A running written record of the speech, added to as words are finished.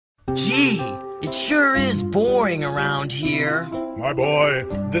Gee, it sure is boring around here. My boy,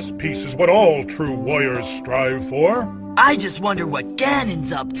 this peace is what all true warriors strive for. I just wonder what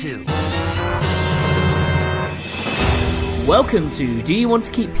Ganon's up to. Welcome to Do You Want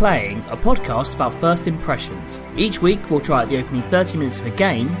to Keep Playing, a podcast about first impressions. Each week we'll try out the opening 30 minutes of a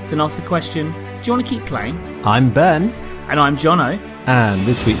game, then ask the question, do you want to keep playing? I'm Ben. And I'm Jono. And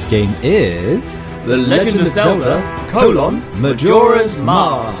this week's game is... The Legend of Zelda, Majora's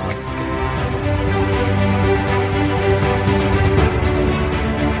Mask.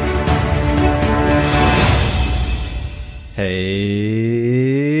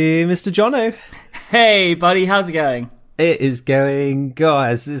 Hey, Mr. Jono. Hey, buddy, how's it going? It is going,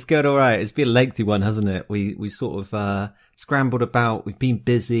 guys, it's going all right. It's been a lengthy one, hasn't it? We sort of scrambled about. We've been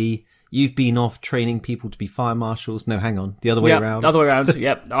busy. You've been off training people to be fire marshals. No, hang on. The other way around. The other way around.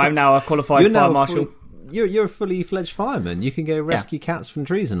 Yep. I'm now a qualified fire marshal. You're a fully fledged fireman. You can go rescue cats from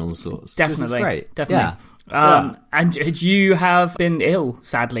trees and all sorts. Definitely. This is great. Definitely. Yeah. And you have been ill,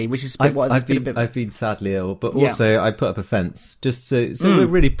 sadly, which is I've been sadly ill, but also I put up a fence just so we're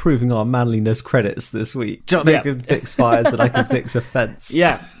really proving our manliness credits this week. Johnny can fix fires and I can fix a fence.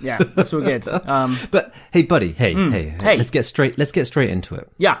 Yeah, that's all good. But hey, buddy, hey, let's get straight into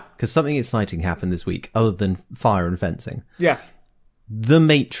it. Yeah, because something exciting happened this week other than fire and fencing. Yeah, The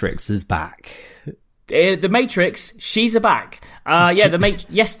Matrix is back. The Matrix, she's back.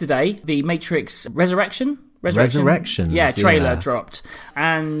 Yesterday, the Matrix Resurrection, yeah, trailer dropped,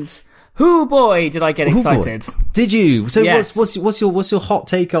 and boy, did I get excited! Boy. Did you? So yes. what's your hot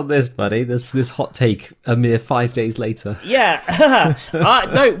take on this, buddy? This hot take a mere 5 days later. Yeah,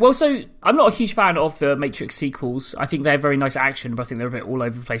 no. Well, so I'm not a huge fan of the Matrix sequels. I think they're very nice action, but I think they're a bit all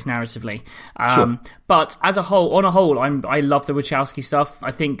over the place narratively. Sure. But on a whole, I love the Wachowski stuff.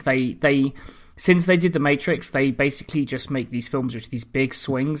 I think they since they did The Matrix, they basically just make these films with these big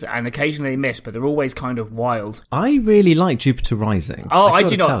swings, and occasionally they miss, but they're always kind of wild. I really like Jupiter Rising. Oh, I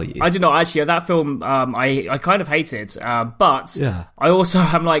do not. I do not actually. That film, I kind of hated, but yeah. I also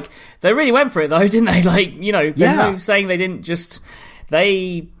am like, they really went for it though, didn't they? Like, there's no saying they didn't. Just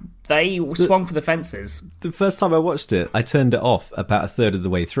they swung for the fences. The first time I watched it, I turned it off about a third of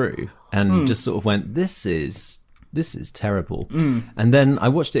the way through, and just sort of went, This is terrible. And then I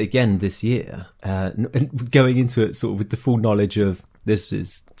watched it again this year, going into it sort of with the full knowledge of this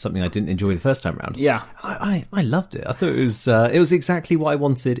is something I didn't enjoy the first time around. Yeah, I loved it. I thought it was exactly what I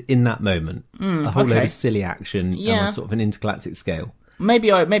wanted in that moment. A whole load of silly action on a sort of an intergalactic scale. Maybe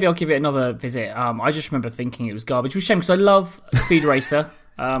I'll give it another visit. I just remember thinking it was garbage, which is a shame because I love Speed Racer,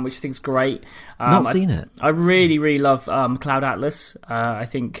 which I think is great. Not seen it. I really, really love Cloud Atlas. I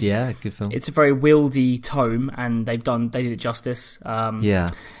think good film. It's a very wieldy tome, and they did it justice.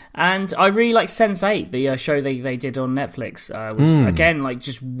 And I really like Sense8, the show they did on Netflix. Was again like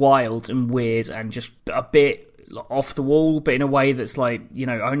just wild and weird and just a bit off the wall, but in a way that's like,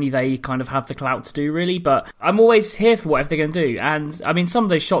 only they kind of have the clout to do, really. But I'm always here for whatever they're going to do. And I mean, some of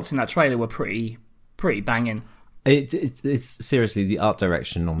those shots in that trailer were pretty banging. It's seriously, the art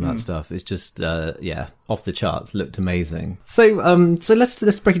direction on that stuff is just off the charts. Looked amazing. So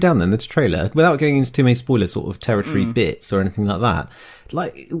let's break it down then. This trailer, without going into too many spoiler sort of territory bits or anything like that.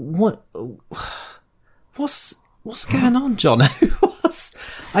 Like what's going on, John?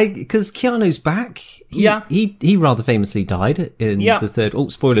 Because Keanu's back. He rather famously died in the third. Oh,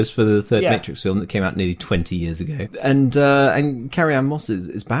 spoilers for the third Matrix film that came out nearly 20 years ago. And Carrie-Anne Moss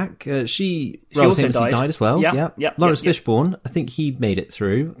is back. She rather also famously died as well. Yeah. Lawrence Fishburne. I think he made it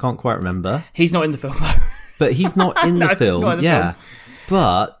through. Can't quite remember. He's not in the film though. But he's not in the film. Not in the film.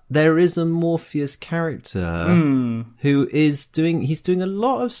 But there is a Morpheus character who is doing a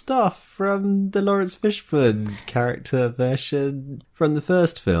lot of stuff from the Lawrence Fishburne's character version from the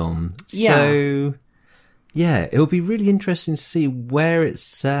first film. Yeah. So, it'll be really interesting to see where it's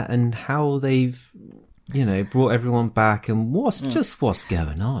set and how they've, brought everyone back and what's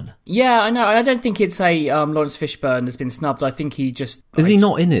going on. Yeah, I know. I don't think it's Lawrence Fishburne has been snubbed. I think he just... Is he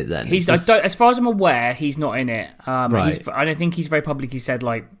not in it then? As far as I'm aware, he's not in it. Right. I don't think he's very publicly said,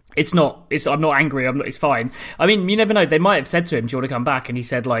 like, I'm not angry, it's fine. I mean, you never know, they might have said to him, do you want to come back? And he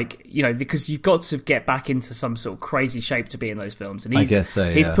said, like, because you've got to get back into some sort of crazy shape to be in those films. And I guess so,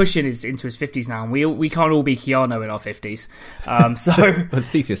 yeah. He's pushing into his 50s now, and we can't all be Keanu in our 50s. So... Well,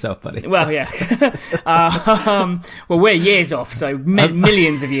 speak for yourself, buddy. Well, yeah. Well, we're years off, so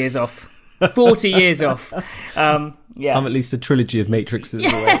millions of years off. 40 years off. Yeah, I'm at least a trilogy of Matrixes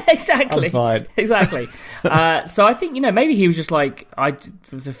away. Exactly. I'm fine. Exactly. So I think maybe he was just like,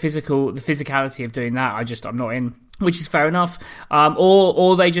 the physicality of doing that. I'm not in. which is fair enough.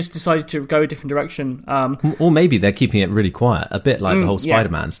 Or they just decided to go a different direction. Or maybe they're keeping it really quiet, a bit like the whole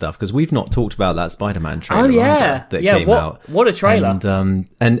Spider-Man stuff, because we've not talked about that Spider-Man trailer that came out. What a trailer!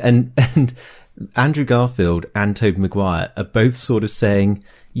 And Andrew Garfield and Tobey Maguire are both sort of saying,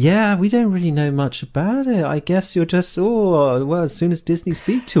 yeah, we don't really know much about it. I guess you're just, as soon as Disney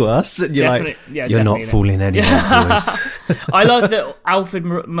speak to us, and you're you're not fooling anyone, boys. I like that Alfred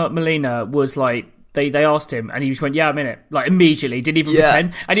Molina was like, They asked him, and he just went, "Yeah, I'm in it." Like immediately, didn't even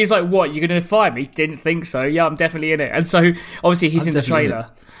pretend. And he was like, "What? You're going to fire me?" Didn't think so. Yeah, I'm definitely in it. And so obviously he's in the trailer.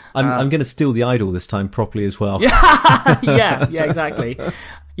 I'm going to steal the idol this time properly as well. yeah, exactly.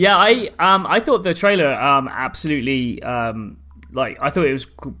 Yeah, I thought the trailer absolutely I thought it was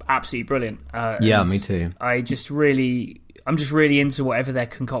absolutely brilliant. Yeah, me too. I'm just really into whatever they're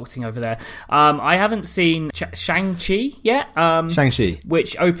concocting over there. I haven't seen Shang-Chi yet. Shang-Chi.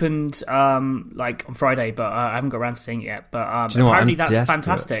 Which opened on Friday, but I haven't got around to seeing it yet. But apparently that's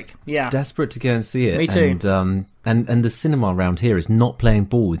fantastic. Yeah. Desperate to go and see it. Me too. And the cinema around here is not playing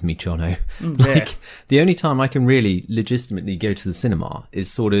ball with me, Jono. The only time I can really legitimately go to the cinema is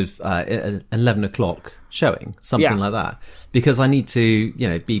sort of at 11 o'clock showing, something like that. Because I need to,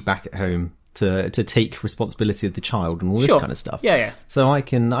 be back at home to take responsibility of the child and all this kind of stuff. Yeah. So I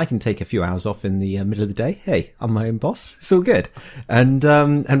can take a few hours off in the middle of the day. Hey, I'm my own boss. It's all good. And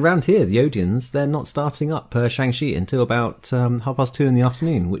round here, the Odeons, they're not starting up Shang-Chi until about 2:30 in the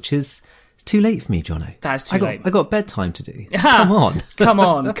afternoon, which is too late for me, Jono. That's too late. I got bedtime to do. Come on. Come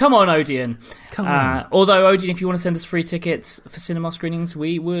on, Odeon. Come on. Although, Odeon, if you want to send us free tickets for cinema screenings,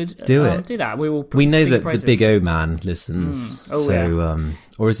 we would do that. We know that the Big O man listens.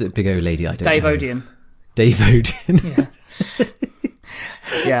 Or is it Big O lady? I don't know. Dave Odeon.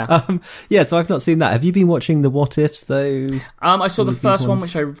 Yeah. So I've not seen that. Have you been watching the What Ifs though? I saw the first one,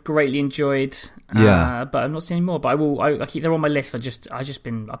 which I greatly enjoyed. But I've not seen any more. But I keep them on my list. I've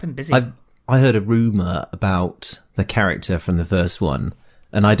been busy. I heard a rumor about the character from the first one,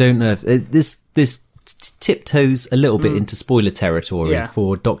 and I don't know if this tiptoes a little bit into spoiler territory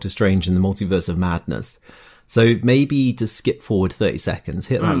for Doctor Strange and the Multiverse of Madness. So maybe just skip forward 30 seconds,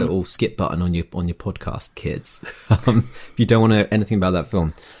 hit that little skip button on your podcast, kids, if you don't want to know anything about that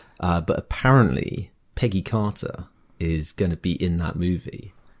film. But apparently Peggy Carter is going to be in that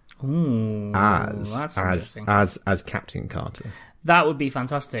movie. Ooh, as Captain Carter. That would be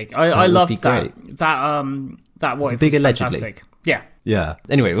fantastic. I love that. Great. That was big allegedly. Fantastic. Yeah. Yeah.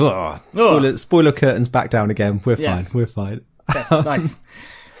 Anyway, spoiler curtains back down again. We're fine. We're fine. Yes, nice.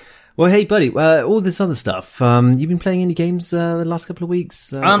 Well, hey, buddy, all this other stuff. You've been playing any games the last couple of weeks?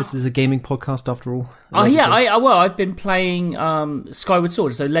 This is a gaming podcast after all. I've been playing Skyward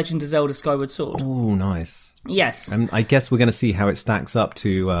Sword, so Legend of Zelda Skyward Sword. Oh, nice. Yes. I guess we're going to see how it stacks up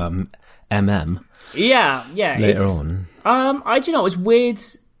to MM. Yeah. Later on. It's weird.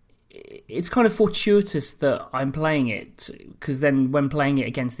 It's kind of fortuitous that I'm playing it, because then when playing it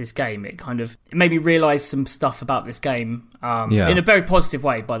against this game, it made me realise some stuff about this game in a very positive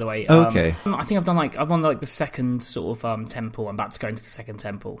way, by the way. Okay. I think I've won the second sort of temple. I'm about to go into the second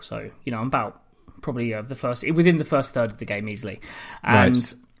temple, so I'm about probably within the first third of the game easily, and.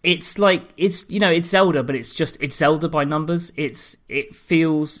 Right. It's it's Zelda, but it's Zelda by numbers. It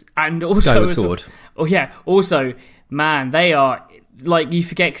feels, and also Skyward Sword. Also, man, they are you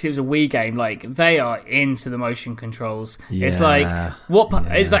forget because it was a Wii game. They are into the motion controls. Yeah, it's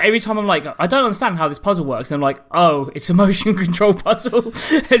it's every time I'm like, I don't understand how this puzzle works, and I'm like, oh, it's a motion control puzzle.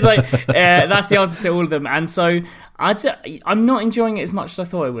 It's that's the answer to all of them, and so. I'm not enjoying it as much as I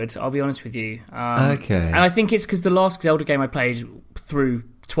thought I would, I'll be honest with you. Okay. And I think it's because the last Zelda game I played through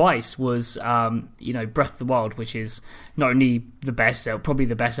twice was, Breath of the Wild, which is not only probably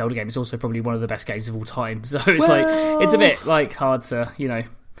the best Zelda game, it's also probably one of the best games of all time. So it's it's a bit hard to, do you know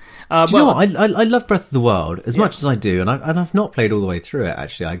what? I love Breath of the Wild as much as I do, and I've not played all the way through it,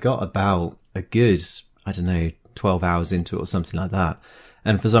 actually. I got about a good, 12 hours into it or something like that.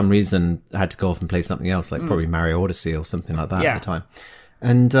 And for some reason, I had to go off and play something else, probably Mario Odyssey or something like that at the time.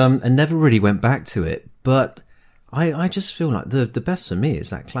 And never really went back to it. But I just feel like the best for me is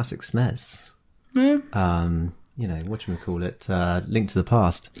that classic SNES. Whatchamacallit, Link to the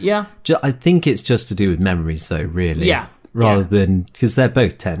Past. Yeah. I think it's just to do with memories, though, really. Yeah. Rather than, because they're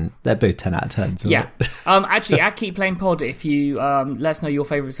both 10 out of 10s. Yeah. Actually, at Keep Playing Pod, if you let us know your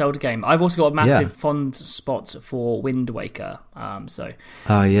favourite Zelda game. I've also got a massive fond spot for Wind Waker. Oh,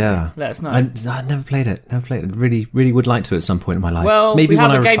 yeah. Let us know. I never played it. Really, really would like to at some point in my life. Well, maybe we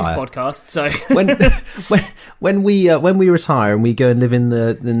have when a I games retire. podcast, so when we retire and we go and live in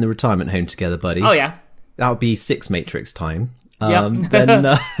the retirement home together, buddy. Oh yeah. That'll be 6 Matrix time. then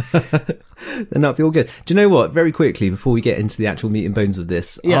that'll be all good. Do you know what? Very quickly, before we get into the actual meat and bones of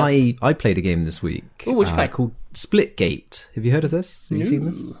this, yes. I played a game this week called Splitgate. Have you heard of this? Have you seen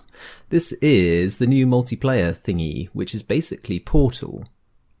this? This is the new multiplayer thingy, which is basically Portal.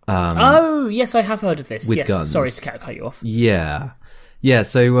 Oh, yes, I have heard of this. With guns. Sorry to cut you off. Yeah. Yeah,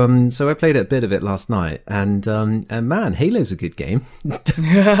 so I played a bit of it last night, and man, Halo's a good game.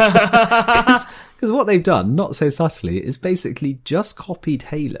 Because what they've done, not so subtly, is basically just copied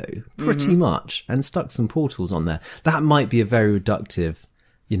Halo, pretty much, and stuck some portals on there. That might be a very reductive,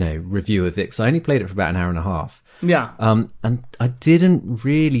 review of it, because I only played it for about an hour and a half. Yeah. And I didn't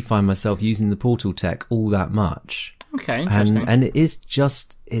really find myself using the portal tech all that much. Okay, interesting. And it is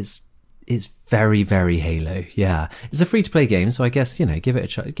just, it's very, very Halo. Yeah, it's a free-to-play game, so I guess give it a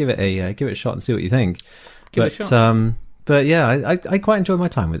shot. Give it a shot and see what you think. Give it a shot. But yeah, I quite enjoy my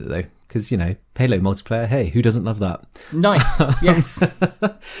time with it though, because Halo multiplayer. Hey, who doesn't love that? Nice. Yes.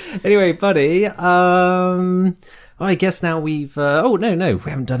 Anyway, buddy. I guess now we've. Oh no,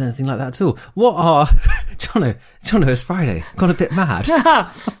 we haven't done anything like that at all. What are Jono? It's Friday. Gone a bit mad.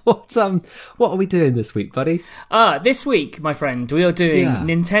 What are we doing this week, buddy? This week, my friend, we are doing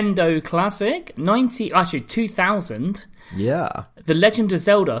Nintendo Classic 2000. Yeah. The Legend of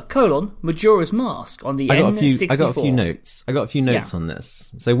Zelda: Majora's Mask on the N64. I got a few notes. On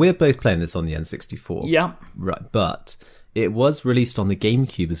this. So we're both playing this on the N64. Yeah. Right, but it was released on the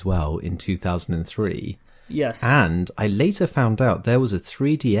GameCube as well in 2003. Yes. And I later found out there was a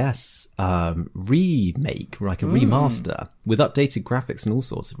 3DS remake, like a remaster, with updated graphics and all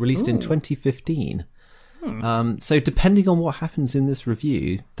sorts, released in 2015. So depending on what happens in this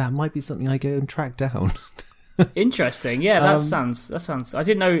review, that might be something I go and track down. Interesting. Yeah, that sounds. I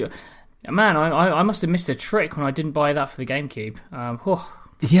didn't know. Man, I must have missed a trick when I didn't buy that for the GameCube.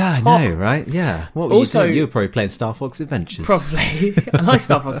 Yeah, I know, right? Yeah. What were you doing? You were probably playing Star Fox Adventures. Probably. I like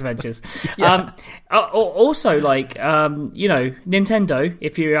Star Fox Adventures. Yeah. Also, Nintendo,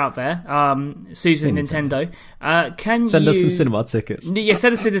 if you're out there, Susan Nintendo, can send us some cinema tickets. Yeah,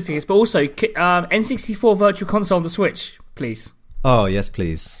 send us cinema tickets, but also N64 Virtual Console on the Switch, please. Oh, yes,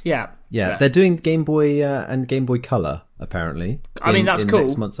 please. Yeah. They're doing Game Boy and Game Boy Color, apparently. I mean, that's cool.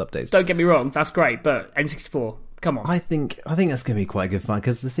 Next month's updates. Don't get me wrong, that's great, but N64... Come on. I think that's going to be quite good fun,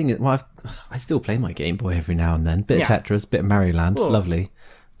 because the thing is, I still play my Game Boy every now and then. Bit of Tetris, bit of Mario Land, lovely.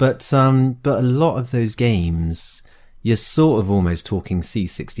 But a lot of those games, you're sort of almost talking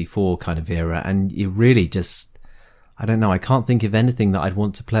C64 kind of era, and you really just, I don't know, I can't think of anything that I'd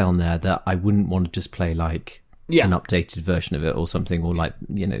want to play on there that I wouldn't want to just play like an updated version of it or something, or like,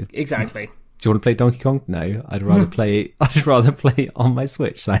 Exactly. Do you want to play Donkey Kong? No, I'd rather play on my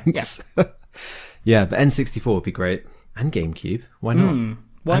Switch, thanks. Yeah. Yeah, but N64 would be great. And GameCube. Why not?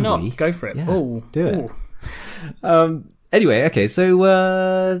 Why not? Go for it. Yeah, do it. Anyway, okay, so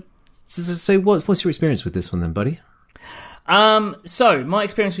what's your experience with this one then, buddy? So my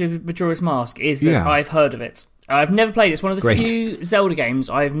experience with Majora's Mask is that I've heard of it. I've never played it. It's one of the few Zelda games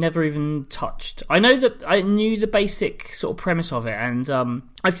I've never even touched. I knew the basic sort of premise of it, and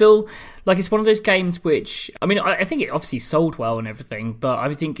I feel like it's one of those games which, I mean, I think it obviously sold well and everything, but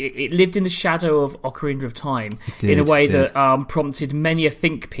I think it lived in the shadow of Ocarina of Time in a way that prompted many a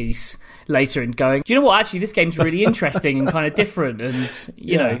think piece later in going, do you know what, actually this game's really interesting and kind of different, and I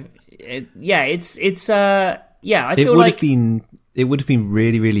feel like it would have been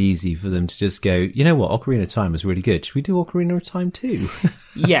really, really easy for them to just go, you know what, Ocarina of Time was really good. Should we do Ocarina of Time too?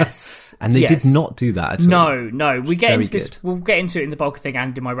 Yes. And they did not do that at all. No. We'll get into it in the bulk thing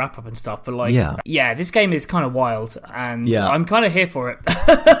and in my wrap-up and stuff, but this game is kind of wild, and I'm kind of here for it.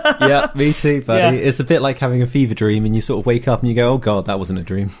 Yeah, me too, buddy. Yeah. It's a bit like having a fever dream, and you sort of wake up and you go, oh God, that wasn't a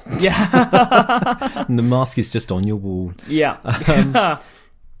dream. Yeah. And the mask is just on your wall. Yeah.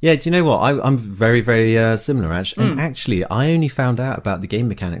 Yeah, do you know what? I'm very, very similar, actually. And actually, I only found out about the game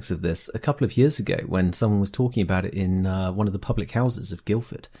mechanics of this a couple of years ago when someone was talking about it in one of the public houses of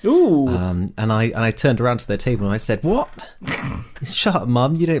Guildford. Ooh. And I turned around to their table and I said, "What? Shut up,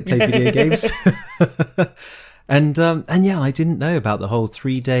 Mum! You don't play video games." And I didn't know about the whole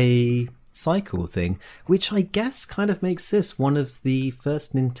 3-day cycle thing, which I guess kind of makes this one of the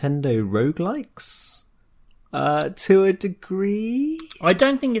first Nintendo roguelikes. To a degree. I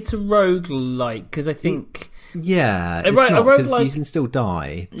don't think it's a roguelike, because I think... it's not, because you can still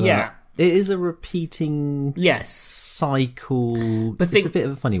die. But it is a repeating cycle. But it's a bit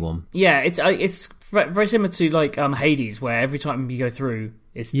of a funny one. Yeah, it's very similar to like Hades, where every time you go through,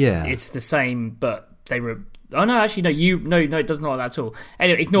 it's the same, but they were... Oh, no, actually, no, it doesn't like that at all.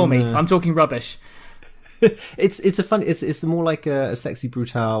 Anyway, ignore me. I'm talking rubbish. It's more like a sexy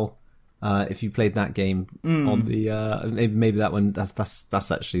brutal If you played that game on the maybe that one,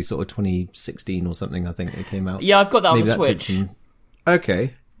 that's actually sort of 2016 or something. I think it came out. Yeah, I've got that on the Switch.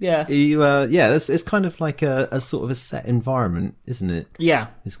 Okay. Yeah. It's kind of like a sort of a set environment, isn't it? Yeah.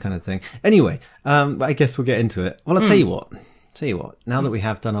 This kind of thing. Anyway, I guess we'll get into it. Well, I'll tell you what. Now that we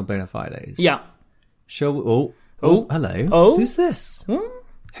have done our bona fides. Yeah. Shall we? Oh, hello. Oh. Who's this?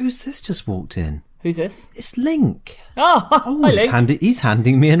 Who's this just walked in? Who's this? It's Link. Oh, hi, Link. He's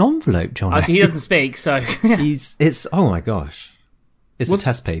handing me an envelope, John. Oh, so he doesn't speak, so... oh my gosh. It's a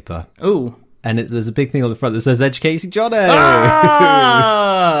test paper. Ooh. And there's a big thing on the front that says Educating Johnny.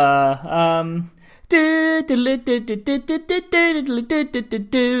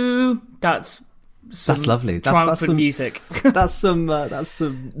 That's lovely. That's some music. that's some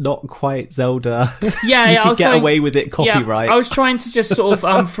not quite Zelda. Yeah, you I could was get away with it copyright. Yeah, I was trying to just sort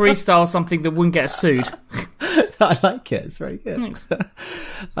of freestyle something that wouldn't get us sued. I like it. It's very good. Thanks.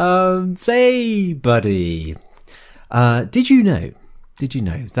 Say, buddy, did you know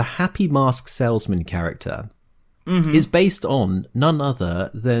the Happy Mask Salesman character is based on none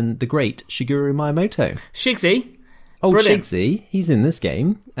other than the great Shigeru Miyamoto? Shigsy. Oh, Brilliant. Shigsy, he's in this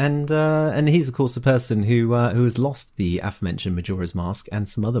game, and he's of course the person who has lost the aforementioned Majora's Mask and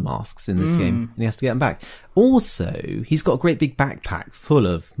some other masks in this game, and he has to get them back. Also, he's got a great big backpack full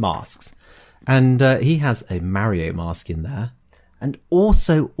of masks, and he has a Mario mask in there, and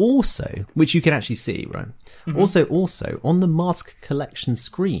also, which you can actually see, right? Also, on the mask collection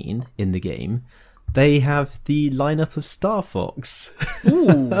screen in the game, they have the lineup of Star Fox,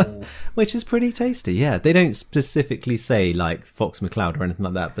 which is pretty tasty. Yeah, they don't specifically say like Fox McCloud or anything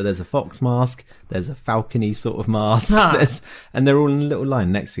like that, but there's a Fox mask, there's a Falcony sort of mask, and they're all in a little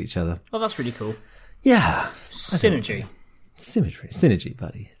line next to each other. Oh, that's really cool. Yeah, Synergy,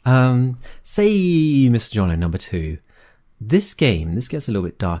 buddy. Say, Mr. Jono, number 2. This gets a little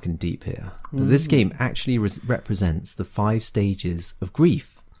bit dark and deep here, but this game actually represents the 5 stages of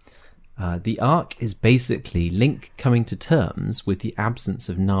grief. The arc is basically Link coming to terms with the absence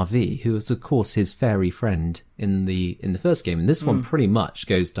of Na'vi, who was of course his fairy friend in the first game, and this one pretty much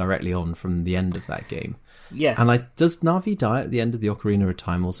goes directly on from the end of that game. Yes. And does Na'vi die at the end of the Ocarina of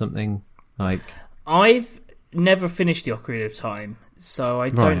Time or something? I've never finished the Ocarina of Time, so I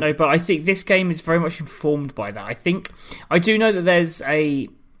don't know, but I think this game is very much informed by that. I do know that there's a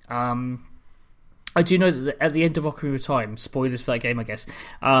I do know that at the end of Ocarina of Time, spoilers for that game, I guess,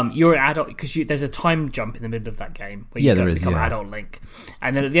 you're an adult, because there's a time jump in the middle of that game where you become adult Link.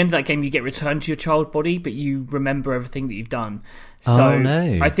 And then at the end of that game, you get returned to your child body, but you remember everything that you've done. So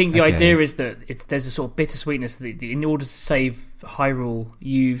I think the idea is that there's a sort of bittersweetness that in order to save Hyrule,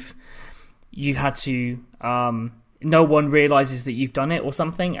 you've had to... no one realizes that you've done it or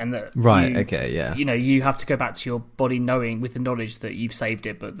something, and that you have to go back to your body with the knowledge that you've saved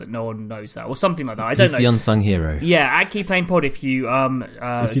it, but that no one knows that, or something like that. I don't know. He's the unsung hero. Yeah, at Keep Playing Pod, if you can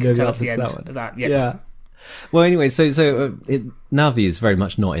tell us the end of that. Yeah. Well, anyway, so Na'vi is very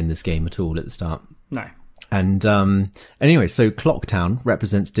much not in this game at all at the start. No. And anyway, so Clocktown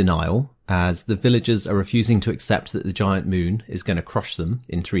represents denial, as the villagers are refusing to accept that the giant moon is going to crush them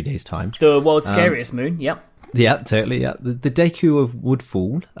in 3 days' time. The world's scariest moon. Yep. Yeah, totally, yeah. The Deku of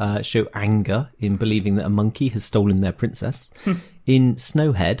Woodfall show anger in believing that a monkey has stolen their princess. In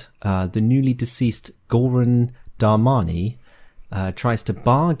Snowhead, the newly deceased Goran Darmani tries to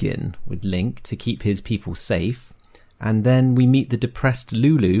bargain with Link to keep his people safe. And then we meet the depressed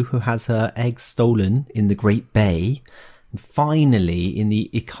Lulu, who has her eggs stolen in the Great Bay. And finally, in the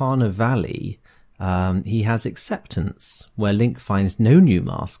Ikana Valley... he has acceptance, where Link finds no new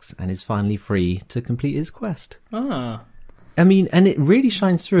masks and is finally free to complete his quest. I mean, and it really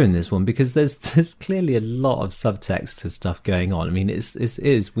shines through in this one, because there's clearly a lot of subtext to stuff going on. I mean,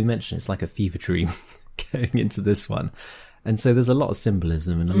 we mentioned it's like a fever dream going into this one, and so there's a lot of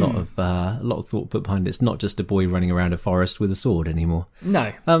symbolism and a lot of thought put behind it. It's not just a boy running around a forest with a sword anymore.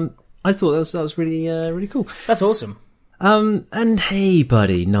 No. I thought that was really really cool. That's awesome. And hey,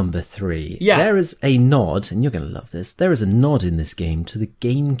 buddy, number 3. Yeah. There is a nod, and you're going to love this. There is a nod in this game to the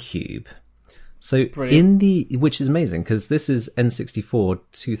GameCube. So Brilliant. which is amazing, because this is N64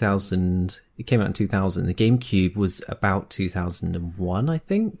 2000. It came out in 2000. The GameCube was about 2001, I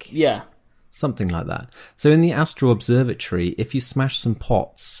think. Yeah. Something like that. So in the Astro Observatory, if you smash some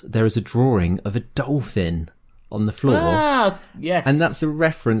pots, there is a drawing of a dolphin on the floor. Ah, yes. And that's a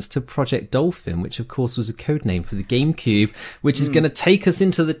reference to Project Dolphin, which of course was a code name for the GameCube, which is going to take us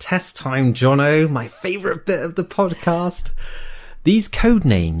into the test time, Jono, my favourite bit of the podcast. These code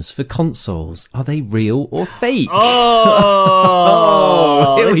names for consoles, are they real or fake? Oh,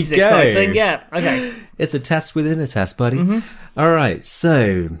 here this we is go. exciting. Yeah, okay. It's a test within a test, buddy. All right,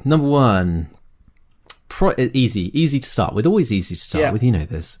 so number one. Easy to start with. Always easy to start with. You know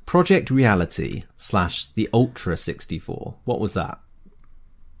this. Project Reality / the Ultra 64. What was that?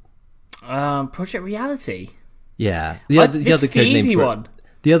 Project Reality. Yeah, the other code name easy for one.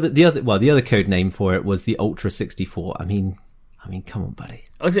 It, the other code name for it was the Ultra 64. I mean, come on, buddy.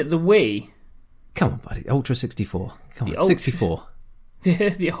 Was it the Wii? Come on, buddy. Ultra 64. Come on, 64.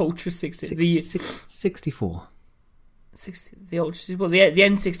 The Ultra 64. 64. The Ultra. Well, the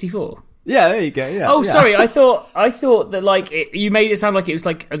N64. Yeah, there you go. Yeah. Oh, sorry. I thought that like you made it sound like it was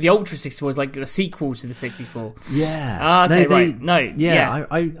like the Ultra 64 was like the sequel to the 64. Yeah. Okay. Right. No. Yeah.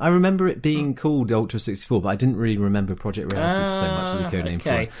 I remember it being called Ultra 64, but I didn't really remember Project Reality so much as a code name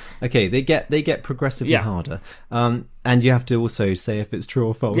for it. Okay. They get progressively harder. And you have to also say if it's true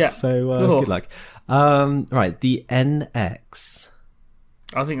or false. Yeah. So good luck. Right. The NX.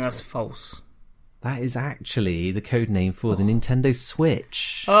 I think that's false. That is actually the code name for the Nintendo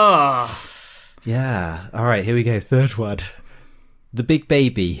Switch. Ah. Yeah. All right, here we go. Third one. The Big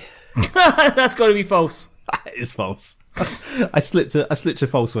Baby. That's got to be false. That is false. I slipped a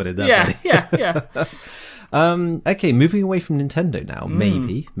false one in there. Yeah. Okay, moving away from Nintendo now.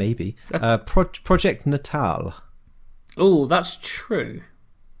 Maybe. Project Natal. Oh, that's true.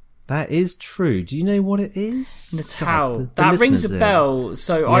 That is true. Do you know what it is? Natal. That rings a bell.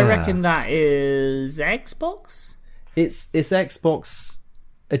 So I reckon that is Xbox? It's Xbox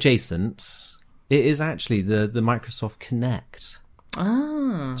adjacent. It is actually the Microsoft Kinect.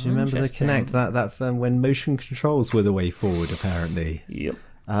 Ah, do you remember the Kinect? That when motion controls were the way forward, apparently. Yep.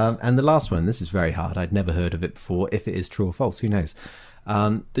 And the last one, this is very hard. I'd never heard of it before. If it is true or false, who knows?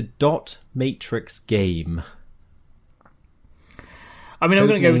 The Dot Matrix game. I mean, I'm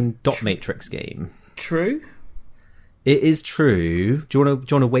going to go Dot Matrix game. True. It is true. Do you want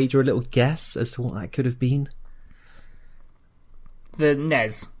to wager a little guess as to what that could have been? The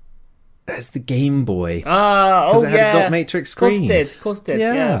NES. That's the Game Boy. Because it had a Dot Matrix screen. Of course did.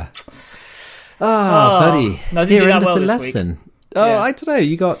 Yeah. Buddy. No, Here endeth well the lesson. Oh, I don't know.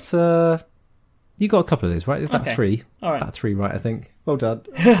 You got a couple of those, right? There's about 3. All right. About 3, right? I think. Well done.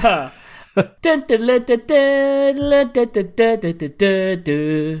 Not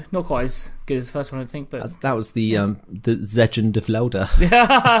quite as good as the first one, I think, but that was the Legend of Zelda.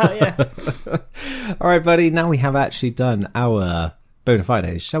 Yeah. All right, buddy. Now we have actually done our bona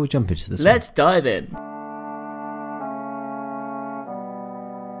fides. Shall we jump into this? Let's dive in.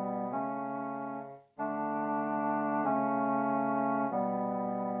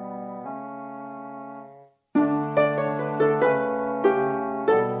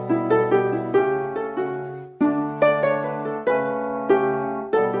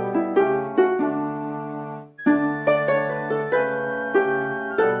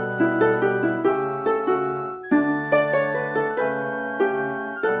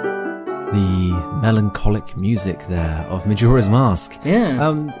 Melancholic music there of Majora's Mask.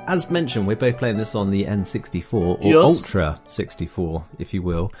 Yeah. As mentioned, we're both playing this on the N64 or Yes. Ultra 64, if you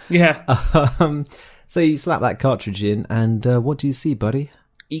will. Yeah. So you slap that cartridge in, and what do you see, buddy?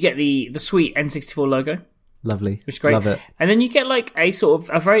 You get the sweet N64 logo. Lovely. Which is great. Love it. And then you get like a sort of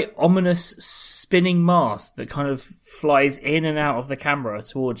a very ominous spinning mask that kind of flies in and out of the camera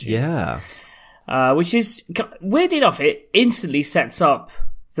towards you. Yeah. Which is, weird enough, it instantly sets up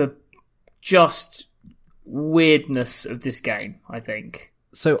the just weirdness of this game, I think.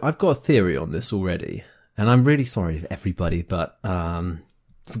 So I've got a theory on this already, and I'm really sorry, everybody, but we're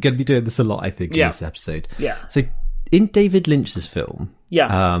going to be doing this a lot, I think, in this episode. Yeah. So in David Lynch's film,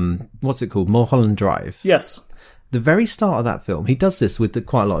 what's it called? Mulholland Drive. Yes. The very start of that film, he does this with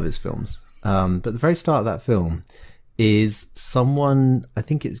quite a lot of his films, but the very start of that film is someone, I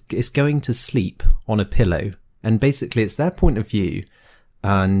think it's going to sleep on a pillow, and basically it's their point of view.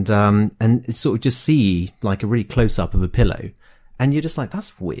 And it's sort of just see like a really close up of a pillow, and you're just like,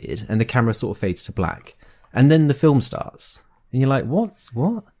 that's weird. And the camera sort of fades to black, and then the film starts, and you're like,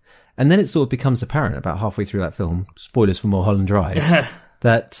 what? And then it sort of becomes apparent about halfway through that film, spoilers for Mulholland Drive,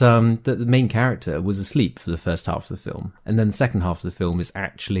 that the main character was asleep for the first half of the film, and then the second half of the film is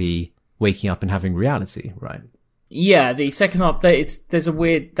actually waking up and having reality, right? Yeah, the second half, there's a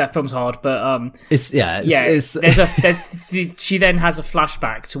weird, that film's hard, but she then has a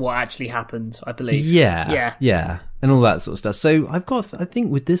flashback to what actually happened, I believe. Yeah, and all that sort of stuff. So I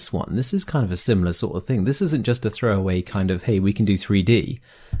think with this one, this is kind of a similar sort of thing. This isn't just a throwaway kind of, hey, we can do 3D.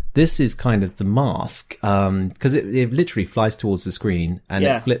 This is kind of the mask, because it literally flies towards the screen and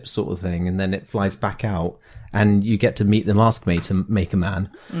it flips sort of thing, and then it flies back out, and you get to meet the mask mate to make a man.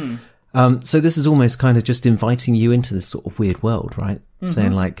 So this is almost kind of just inviting you into this sort of weird world, right? Mm-hmm.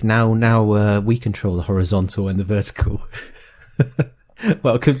 Saying like, now we control the horizontal and the vertical.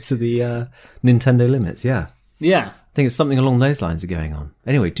 Welcome to the Nintendo limits. Yeah. I think it's something along those lines are going on.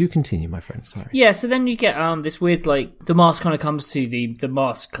 Anyway, do continue, my friend. Sorry. Yeah, so then you get this weird, like, the mask kind of comes to the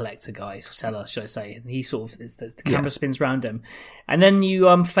mask collector guy, seller, should I say, and he sort of, the camera spins around him. And then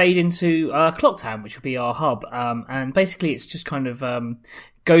you fade into Clocktown, which will be our hub. And basically it's just kind of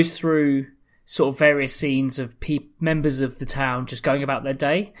goes through sort of various scenes of members of the town just going about their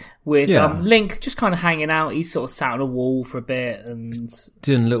day, with Link just kind of hanging out. He's sort of sat on a wall for a bit and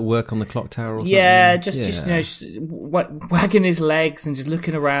doing a little work on the clock tower or something. Yeah, just wagging his legs and just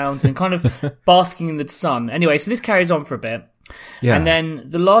looking around and kind of basking in the sun. Anyway, so this carries on for a bit. Yeah. And then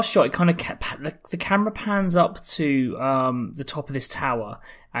the last shot, it kind of the camera pans up to the top of this tower,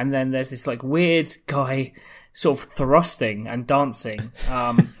 and then there's this like weird guy sort of thrusting and dancing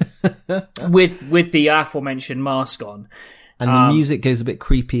with the aforementioned mask on. And the music goes a bit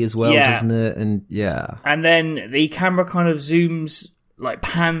creepy as well, doesn't it? And and then the camera kind of zooms, like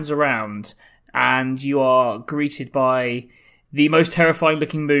pans around, and you are greeted by the most terrifying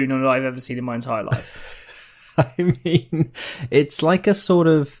looking moon I've ever seen in my entire life. I mean, it's like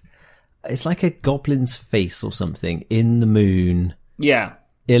a goblin's face or something in the moon. Yeah.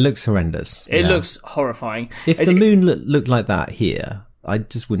 It looks horrendous. It looks horrifying. If the moon looked like that here, I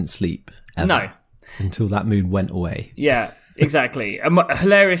just wouldn't sleep ever. No. Until that moon went away. Yeah, exactly.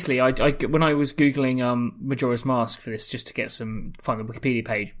 Hilariously, I when I was Googling Majora's Mask for this, just to get some fun, the Wikipedia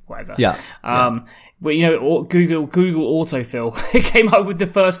page, whatever. But you know, Google autofill, it came up with the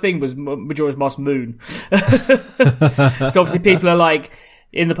first thing was Majora's Mask moon. So obviously people are like,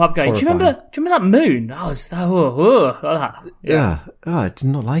 in the pub going, horrifying. Do you remember that moon? Yeah. Oh, I did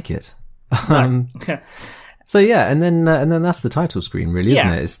not like it. So yeah, and then that's the title screen, really, isn't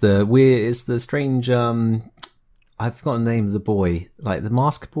it? It's the strange. I've forgotten the name of the boy, like the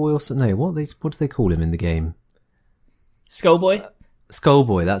mask boy or something. No, what do they call him in the game? Skullboy.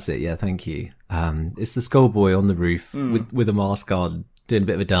 Skullboy, that's it. Yeah, thank you. It's the Skullboy on the roof with a mask on, doing a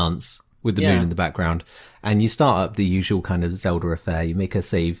bit of a dance with the moon in the background. And you start up the usual kind of Zelda affair. You make a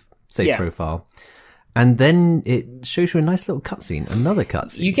save profile. And then it shows you a nice little cutscene, another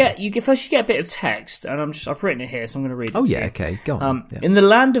cutscene. You get a bit of text, and I've written it here, so I'm going to read it. Oh yeah, okay, go on. In the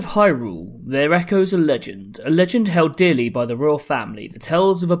land of Hyrule, there echoes a legend held dearly by the royal family that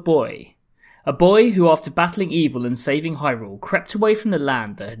tells of a boy who, after battling evil and saving Hyrule, crept away from the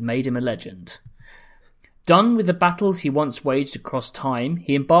land that had made him a legend. Done with the battles he once waged across time,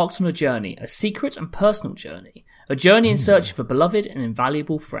 he embarked on a journey, a secret and personal journey, a journey in search of a beloved and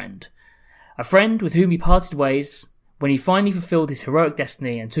invaluable friend. A friend with whom he parted ways when he finally fulfilled his heroic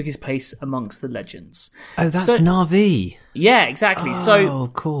destiny and took his place amongst the legends. Oh, that's Na'vi. Yeah, exactly. Oh,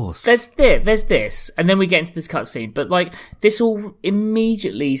 of course. There's this, and then we get into this cutscene. But like, this all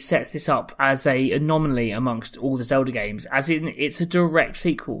immediately sets this up as a anomaly amongst all the Zelda games, as in it's a direct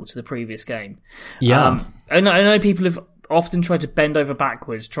sequel to the previous game. Yeah. I know people have often tried to bend over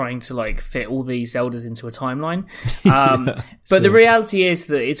backwards trying to like fit all these Zeldas into a timeline. But the reality is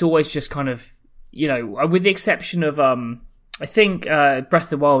that it's always just kind of, you know, with the exception of I think Breath of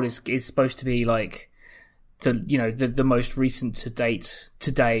the Wild is supposed to be like the most recent to date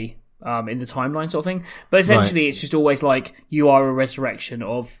today in the timeline sort of thing. But essentially it's just always like you are a resurrection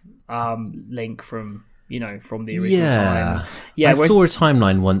of Link from the original time. Yeah, I saw a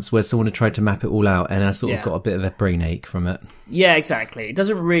timeline once where someone had tried to map it all out, and I sort of got a bit of a brain ache from it. Yeah, exactly. It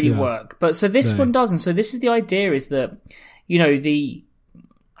doesn't really work. But so this one doesn't. So this is the idea, is that, you know,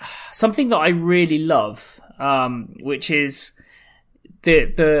 something that I really love, which is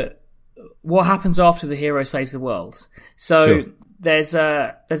the what happens after the hero saves the world. So there's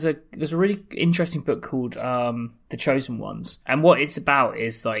a really interesting book called The Chosen Ones, and what it's about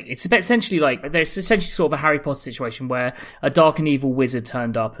is like it's essentially like there's essentially sort of a Harry Potter situation where a dark and evil wizard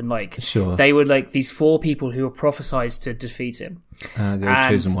turned up, and like they were like these 4 people who were prophesized to defeat him. The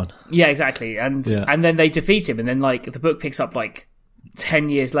Chosen One. Yeah, exactly. And then they defeat him, and then like the book picks up like 10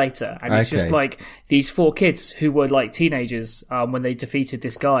 years later, and it's just like these 4 kids who were like teenagers when they defeated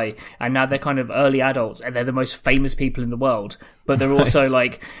this guy, and now they're kind of early adults, and they're the most famous people in the world, but they're also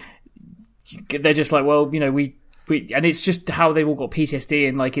like, they're just like, well, you know, we and it's just how they've all got PTSD,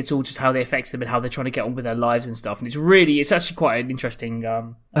 and like it's all just how they affect them and how they're trying to get on with their lives and stuff. And it's actually quite an interesting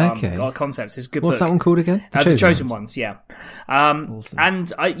concept. It's a good. What's book. that one called again? The Chosen Ones. Yeah. Awesome.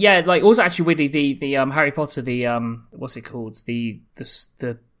 And like also actually weirdly the Harry Potter, the what's it called, the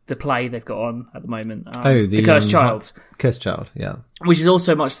play they've got on at the moment. The Cursed Child. Cursed Child, yeah. Which is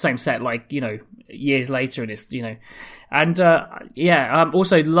also much the same set, like, you know, years later, and it's, you know, and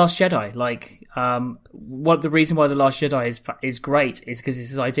also The Last Jedi. Like, what the reason why The Last Jedi is great is because it's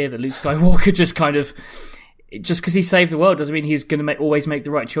this idea that Luke Skywalker just kind of, just because he saved the world doesn't mean he's going to always make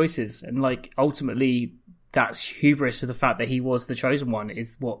the right choices, and like ultimately that's hubris of the fact that he was the chosen one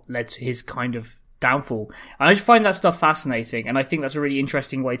is what led to his kind of downfall. And I just find that stuff fascinating, and I think that's a really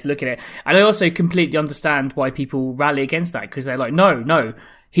interesting way to look at it. And I also completely understand why people rally against that, because they're like, no,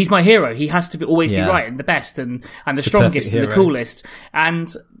 he's my hero. He has to always be right and the best and the strongest and the coolest.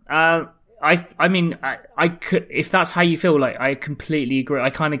 And I mean, I could, if that's how you feel, like, I completely agree.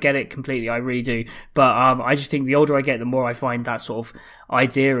 I kind of get it completely. I really do. But I just think the older I get, the more I find that sort of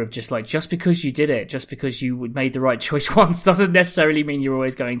idea of just like, just because you did it, just because you made the right choice once, doesn't necessarily mean you're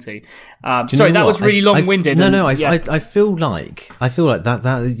always going to. Sorry, that was really long-winded. I feel like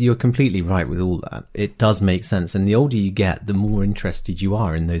that you're completely right with all that. It does make sense, and the older you get, the more interested you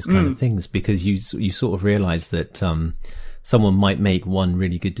are in those kind of things, because you sort of realize that someone might make one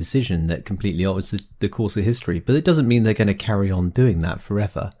really good decision that completely alters the course of history, but it doesn't mean they're going to carry on doing that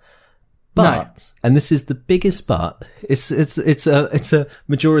forever. But, and this is the biggest but, it's a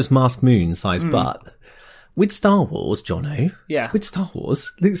Majora's Mask Moon size but. With Star Wars, Jono, with Star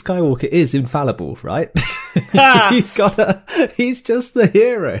Wars, Luke Skywalker is infallible, right? He's just the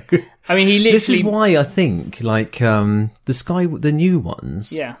hero. I mean, he literally... This is why I think, like, the new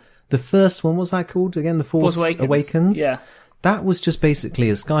ones. Yeah. The first one, what's that called again? The Force Awakens? Yeah. That was just basically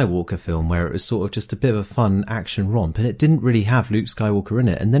a Skywalker film where it was sort of just a bit of a fun action romp, and it didn't really have Luke Skywalker in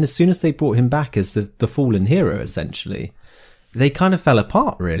it. And then as soon as they brought him back as the fallen hero, essentially, they kind of fell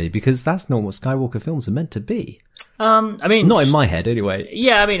apart, really, because that's not what Skywalker films are meant to be. I mean, not in my head, anyway.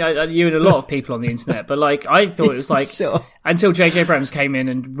 Yeah, I mean, you and a lot of people on the internet, but like, I thought it was like until J.J. Abrams came in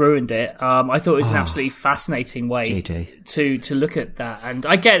and ruined it. I thought it was an absolutely fascinating way to look at that. And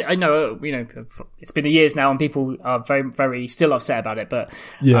I know, you know, it's been years now, and people are very, very still upset about it. But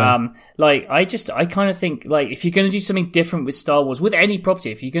like, I kind of think, like, if you're going to do something different with Star Wars, with any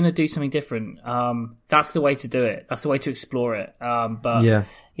property, if you're going to do something different, that's the way to do it. That's the way to explore it. But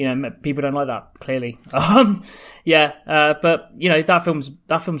you know, people don't like that, clearly. But you know, that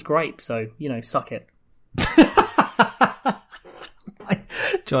film's great, so, you know, suck it.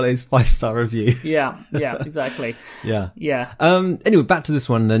 Johnny's 5-star review. Yeah, exactly. Yeah. Anyway, back to this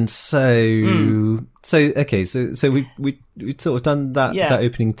one then. So we've sort of done that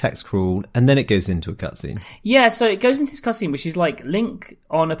opening text crawl, and then it goes into a cutscene. Yeah, so it goes into this cutscene, which is like Link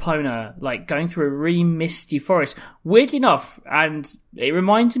on Epona, like going through a really misty forest. Weirdly enough, and it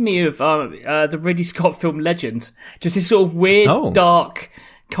reminded me of the Ridley Scott film Legend. Just this sort of weird, dark,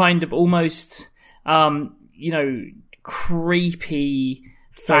 kind of almost, you know, creepy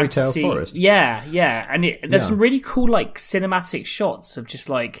fantasy forest. Yeah, and there's some really cool like cinematic shots of just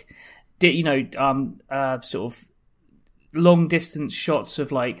like, you know, sort of long distance shots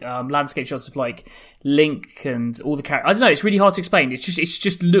of like landscape shots of like Link and all the characters. I don't know, it's really hard to explain. It's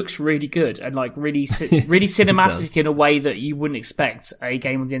just looks really good and like really really cinematic in a way that you wouldn't expect a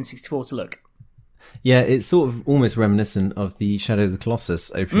game on the N64 to look. Yeah, it's sort of almost reminiscent of the Shadow of the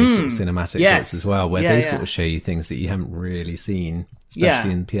Colossus opening sort of cinematic bits as well, where they sort of show you things that you haven't really seen,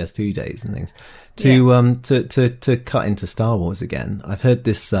 especially in PS2 days and things. To cut into Star Wars again, I've heard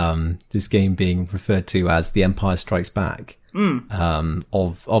this game being referred to as the Empire Strikes Back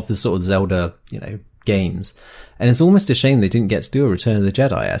of the sort of Zelda, you know, games. And it's almost a shame they didn't get to do a Return of the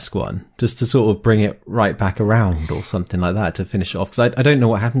Jedi-esque one, just to sort of bring it right back around or something like that to finish it off. Because I don't know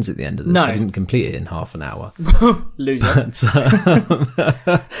what happens at the end of this. I didn't complete it in half an hour. Loser.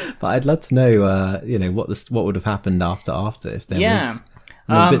 But I'd love to know, you know, what would have happened after if there was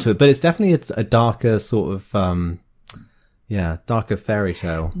a bit to it. But it's definitely a darker sort of, darker fairy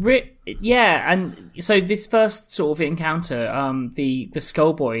tale. And so this first sort of encounter, the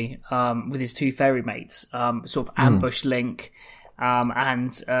Skullboy with his two fairy mates sort of ambush Link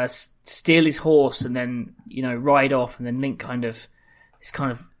and steal his horse, and then, you know, ride off, and then Link kind of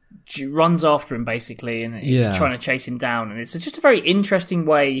runs after him basically, and he's trying to chase him down, and it's just a very interesting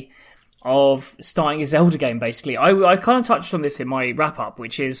way of starting a Zelda game. Basically, I kind of touched on this in my wrap up,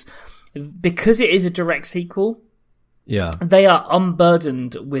 which is because it is a direct sequel. Yeah, they are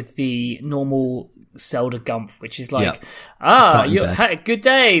unburdened with the normal Zelda gumph, which is like, good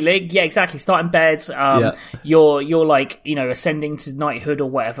day, Link. Yeah, exactly. Start in bed. You're like, you know, ascending to knighthood or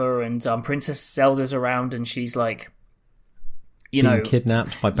whatever, and Princess Zelda's around, and she's like, being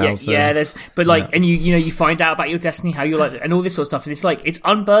kidnapped by Bowser. And you find out about your destiny, how you're like, and all this sort of stuff. And it's like, it's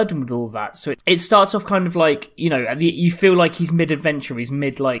unburdened with all that. So it starts off kind of like, you know, you feel like he's mid-adventure, he's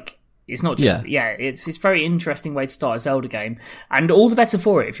mid-like, it's not just, it's very interesting way to start a Zelda game, and all the better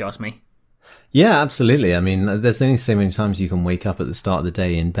for it, if you ask me. Yeah, absolutely. I mean, there's only so many times you can wake up at the start of the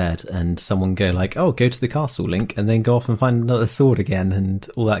day in bed and someone go like, "Oh, go to the castle, Link," and then go off and find another sword again and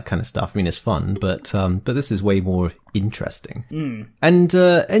all that kind of stuff. I mean, it's fun, but this is way more interesting. And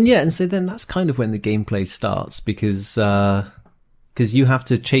so then that's kind of when the gameplay starts because you have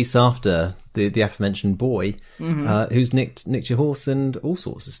to chase after the aforementioned boy who's nicked your horse and all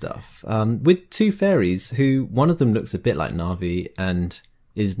sorts of stuff. With two fairies who one of them looks a bit like Na'vi and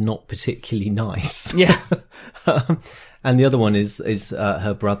is not particularly nice. Yeah. And the other one is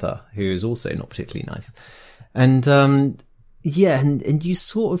her brother, who is also not particularly nice. And and you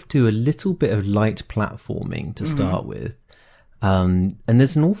sort of do a little bit of light platforming to start with. And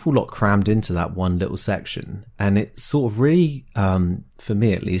there's an awful lot crammed into that one little section. And it sort of really, for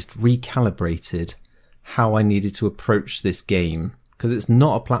me at least, recalibrated how I needed to approach this game. Because it's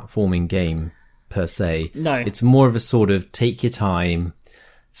not a platforming game per se. No. It's more of a sort of take your time,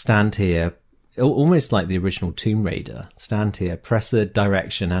 stand here, almost like the original Tomb Raider. Stand here, press a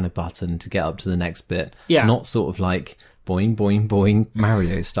direction and a button to get up to the next bit. Yeah. Not sort of like boing, boing, boing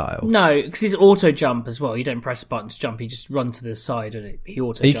Mario style. No, because it's auto jump as well. You don't press a button to jump, you just run to the side and he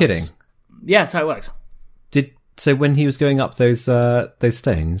auto jumps. Are you kidding? Yeah, that's how it works. So when he was going up those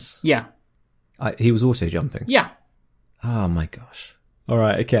stones, Yeah. he was auto jumping? Yeah. Oh my gosh. All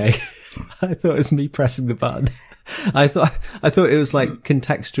right, okay. I thought it was me pressing the button. I thought it was like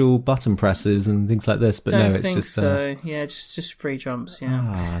contextual button presses and things like this, but no, it's just so. Yeah, just free jumps.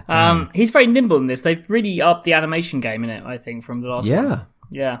 Yeah. damn. He's very nimble in this. They've really upped the animation game in it, I think, from the last one.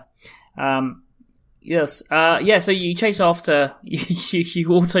 Yeah. Yes. So you chase after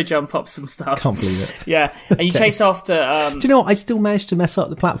you auto jump up some stuff. Can't believe it. Yeah, and you chase after. Do you know what? I still managed to mess up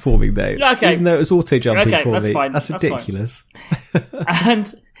the platforming though. Okay. Even though it was auto jumping Okay, for that's me. fine. That's That's ridiculous.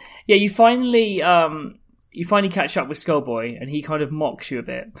 And yeah, you finally catch up with Skullboy, and he kind of mocks you a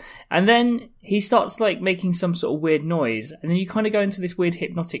bit, and then he starts like making some sort of weird noise, and then you kind of go into this weird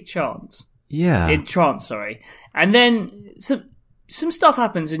hypnotic trance. Sorry, and then some stuff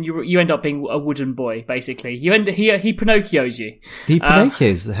happens, and you end up being a wooden boy. Basically, he Pinocchios you. He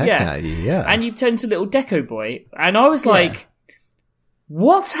Pinocchios the heck out of you, yeah. And you turn to little Deco Boy, and I was like,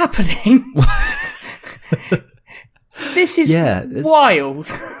 "What's happening?" This is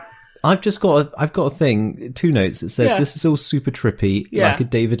wild. I've got a thing, 2 notes. It says this is all super trippy, like a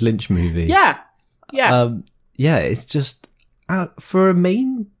David Lynch movie. Yeah. It's just for a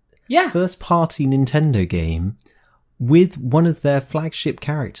main first party Nintendo game with one of their flagship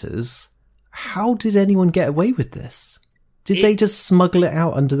characters. How did anyone get away with this? Did they just smuggle it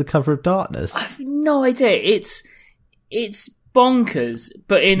out under the cover of darkness? I have no idea. It's bonkers,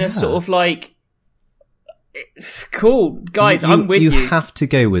 but in a sort of like, cool, guys, I'm with you. You have to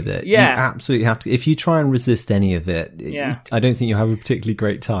go with it. Yeah. You absolutely have to. If you try and resist any of it, I don't think you'll have a particularly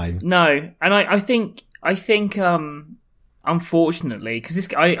great time. No, and I think unfortunately, because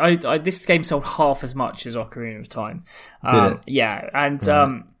this game sold half as much as Ocarina of Time. Did it? Yeah, and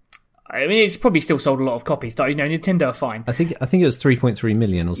I mean, it's probably still sold a lot of copies. Nintendo are fine. I think it was 3.3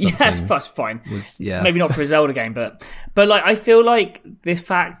 million or something. Yes, that's fine. Maybe not for a Zelda game, but like I feel like the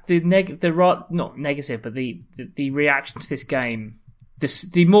fact not negative, but the reaction to this game,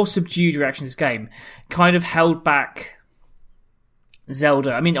 the more subdued reaction to this game, kind of held back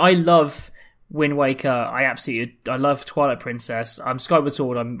Zelda. I mean, I love Wind Waker. I love Twilight Princess. Skyward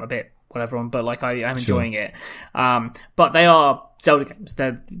Sword. I'm a bit whatever on, but like I am enjoying it. But they are Zelda games.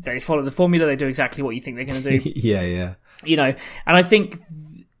 They follow the formula. They do exactly what you think they're going to do. Yeah. And I think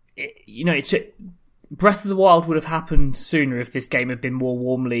it's Breath of the Wild would have happened sooner if this game had been more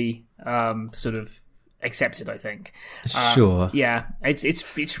warmly sort of accepted. I think. Sure. Yeah.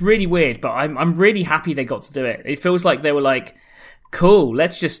 It's really weird, but I'm really happy they got to do it. It feels like they were like, cool.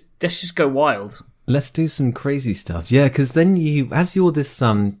 Let's just go wild. Let's do some crazy stuff. Yeah, because then as you're this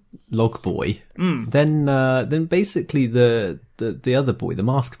log boy, then basically the other boy, the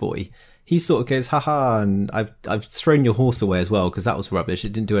mask boy, he sort of goes, haha, and I've thrown your horse away as well because that was rubbish.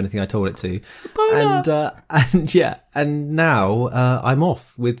 It didn't do anything I told it to. And now I'm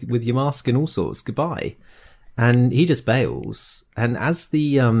off with your mask and all sorts. Goodbye. And he just bails. And as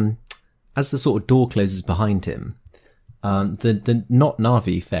the sort of door closes behind him, the not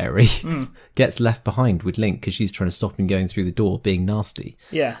Na'vi fairy gets left behind with Link because she's trying to stop him going through the door being nasty.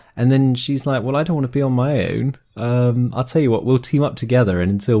 Yeah. And then she's like, well, I don't want to be on my own. I'll tell you what, we'll team up together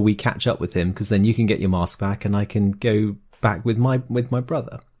and until we catch up with him, because then you can get your mask back and I can go back with my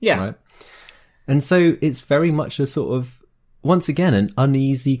brother. Yeah. Right? And so it's very much a sort of once again, an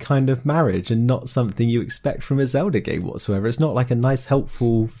uneasy kind of marriage and not something you expect from a Zelda game whatsoever. It's not like a nice,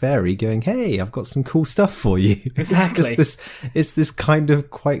 helpful fairy going, hey, I've got some cool stuff for you. Exactly. It's this kind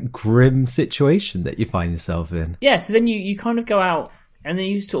of quite grim situation that you find yourself in. Yeah, so then you kind of go out and then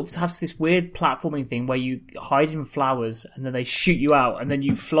you sort of have this weird platforming thing where you hide in flowers and then they shoot you out and then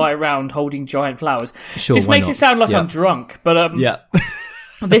you fly around holding giant flowers. Sure, this makes not? it sound like Yeah. I'm drunk, but Yeah.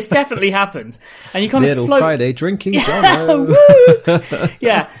 this definitely happens. And you kind Little of float... Friday drinking Jono. Woo!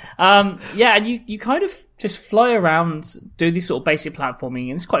 Yeah. And you kind of just fly around, do this sort of basic platforming,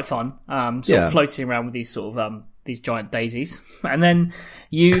 and it's quite fun. Sort of floating around with these sort of these giant daisies, and then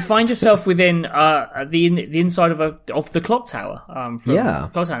you find yourself within the inside of the clock tower.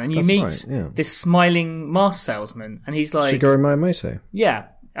 Clock tower, and you meet this smiling mask salesman, and he's like Shigeru Miyamoto. Yeah.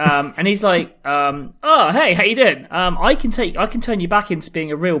 And he's like, oh, hey, how you doing? I can turn you back into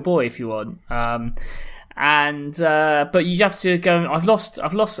being a real boy if you want. But you have to go, I've lost,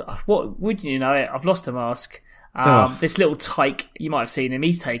 what, wouldn't you know it? I've lost a mask. This little tyke, you might have seen him,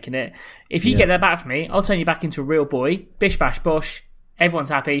 he's taken it. If you get that back from me, I'll turn you back into a real boy. Bish bash bosh. Everyone's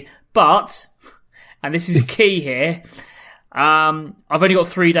happy. But, and this is key here, I've only got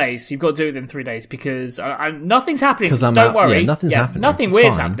 3 days. So you've got to do it within 3 days because nothing's happening. Don't worry. Yeah, nothing's happening. Nothing It's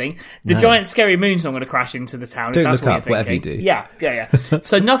weird's fine. happening. The giant scary moon's not going to crash into the town. Don't if that's look what up, you're whatever thinking. you do. Yeah.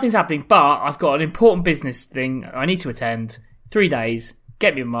 So nothing's happening, but I've got an important business thing I need to attend. 3 days.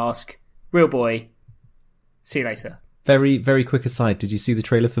 Get me a mask. Real boy. See you later. Very, very quick aside. Did you see the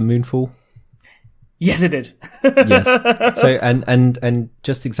trailer for Moonfall? Yes, I did. Yes. So, and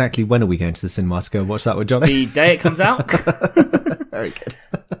just exactly when are we going to the cinema to go watch that with Johnny? The day it comes out. Very good.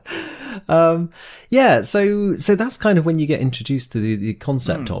 So that's kind of when you get introduced to the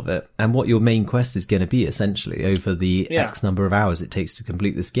concept of it and what your main quest is going to be essentially over the X number of hours it takes to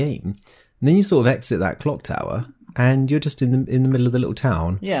complete this game. And then you sort of exit that clock tower and you're just in the middle of the little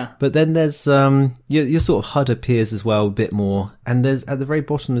town. Yeah. But then there's your sort of HUD appears as well a bit more, and there's at the very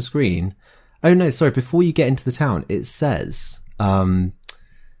bottom of the screen. Oh no, sorry. Before you get into the town, it says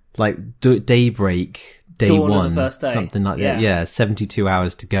daybreak, day Dawn of the one, first day. something like that. Yeah, 72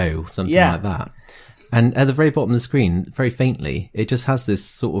 hours to go, something like that. And at the very bottom of the screen, very faintly, it just has this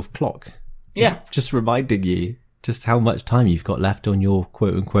sort of clock. Yeah. Just reminding you just how much time you've got left on your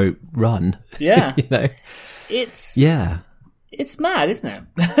quote unquote run. Yeah. You know? It's mad, isn't it?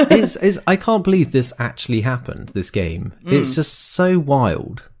 It's I can't believe this actually happened, this game. It's just so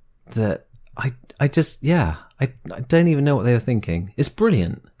wild that I don't even know what they were thinking. It's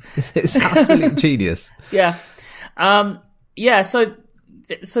brilliant. It's absolute genius. Yeah. So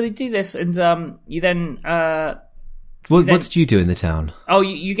they do this, and you then. What did you do in the town? Oh,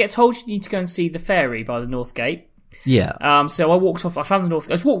 you get told you need to go and see the ferry by the North Gate. Yeah. So I walked off. I found the North.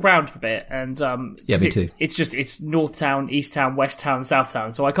 I just walked around for a bit, and me too. It's North Town, East Town, West Town, South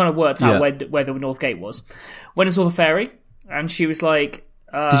Town. So I kind of worked out where the North Gate was. Went and saw the ferry, and she was like,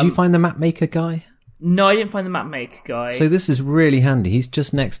 did you find the map maker guy? No, I didn't find the map maker guy. So this is really handy. He's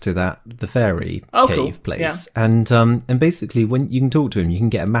just next to the ferry cave place, and basically when you can talk to him, you can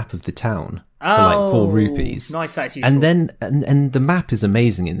get a map of the town for like 4 rupees. Nice, that's useful. And then and the map is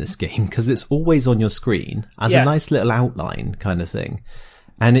amazing in this game because it's always on your screen as a nice little outline kind of thing,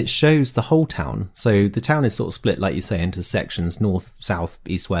 and it shows the whole town. So the town is sort of split, like you say, into sections: north, south,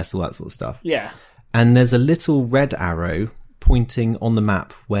 east, west, all that sort of stuff. Yeah. And there's a little red arrow pointing on the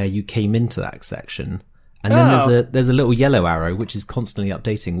map where you came into that section, and then there's a little yellow arrow which is constantly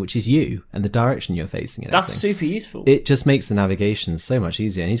updating, which is you and the direction you're facing. And that's everything. super useful. It just makes the navigation so much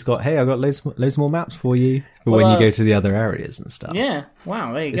easier. And he's got, hey, I've got loads more maps for you for when you go to the other areas and stuff. Yeah,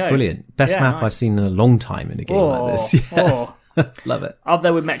 wow, there you it's go. It's brilliant. Best map I've seen in a long time in a game like this. Yeah. Love it. Up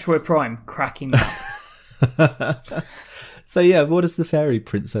there with Metroid Prime, cracking map. So yeah, what does the fairy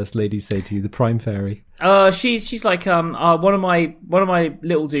princess lady say to you? The Prime Fairy. She's like, one of my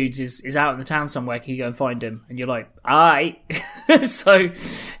little dudes is out in the town somewhere. Can you go and find him? And you're like, aye. So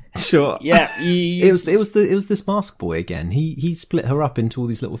sure, yeah. It was this mask boy again. He split her up into all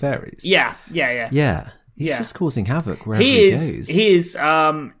these little fairies. Yeah. He's just causing havoc wherever he goes. He's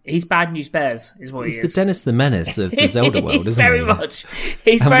Bad News Bears, is what he is. He's the Dennis the Menace of the Zelda world, isn't very he? Much.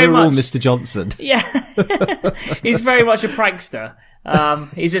 He's and very we're much. all Mr. Johnson. Yeah, he's very much a prankster.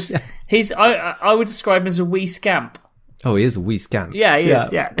 He's just I would describe him as a wee scamp. Oh, he is a wee scamp. Yeah, he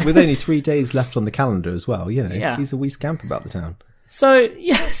is. Yeah, with only 3 days left on the calendar as well. You know, he's a wee scamp about the town. So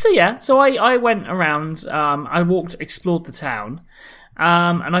I went around. I explored the town.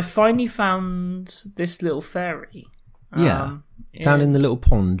 And I finally found this little fairy. Down in the little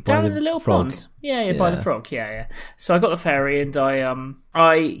pond by the little frog. Pond. Yeah, by the frog. Yeah. So I got the ferry, and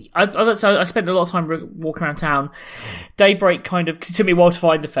I spent a lot of time walking around town. Daybreak kind of, 'cause it took me a while to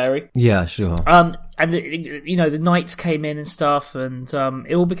find the ferry. Yeah, sure. And the knights came in and stuff, and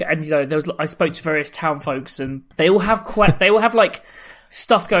it all became. And I spoke to various town folks, and they all have like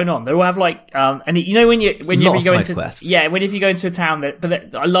stuff going on. They all have like, and whenever you go into quests. Whenever you go into a town,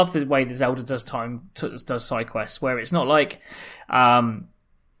 I love the way the Zelda does side quests, where it's not like,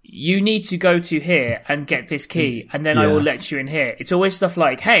 you need to go to here and get this key, and then I will let you in here. It's always stuff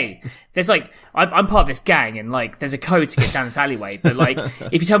like, hey, there's like, I'm part of this gang, and like, there's a code to get down this alleyway, but like,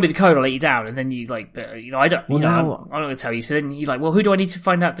 if you tell me the code, I'll let you down, and then you like, I don't, I'm not going to tell you. So then you're like, well, who do I need to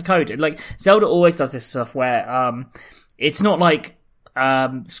find out the code? And like, Zelda always does this stuff where, it's not like,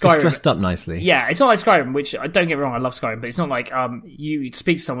 Skyrim. It's dressed up nicely. Yeah, it's not like Skyrim, which, don't get me wrong, I love Skyrim, but it's not like you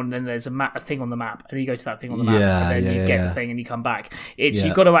speak to someone and then there's a thing on the map, and you go to that thing on the map, and then you get the thing and you come back. It's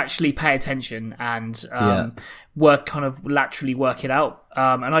you've got to actually pay attention and laterally work it out.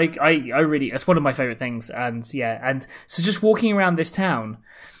 And I really, it's one of my favorite things. And so just walking around this town,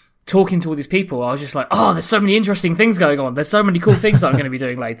 talking to all these people, I was just like, oh, there's so many interesting things going on. There's so many cool things that I'm going to be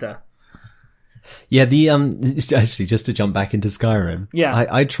doing later. Yeah, actually, just to jump back into Skyrim,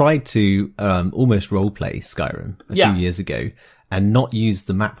 I tried to almost roleplay Skyrim a few years ago and not use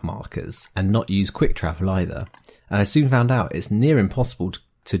the map markers and not use quick travel either. And I soon found out it's near impossible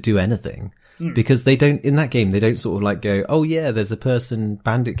to do anything because in that game, they don't sort of like go, oh yeah, there's a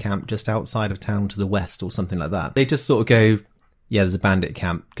bandit camp just outside of town to the west or something like that. They just sort of go, yeah, there's a bandit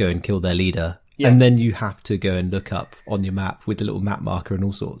camp, go and kill their leader. Yeah. And then you have to go and look up on your map with the little map marker and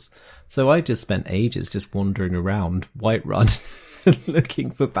all sorts. So I just spent ages just wandering around Whiterun looking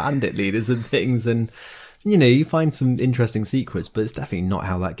for bandit leaders and things. And, you find some interesting secrets, but it's definitely not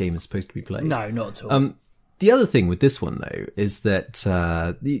how that game is supposed to be played. No, not at all. The other thing with this one, though, is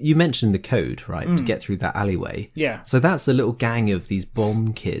that you mentioned the code, right, to get through that alleyway. Yeah. So that's a little gang of these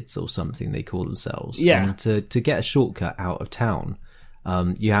bomb kids or something they call themselves. Yeah. And to get a shortcut out of town,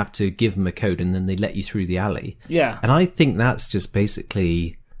 you have to give them a code and then they let you through the alley. Yeah. And I think that's just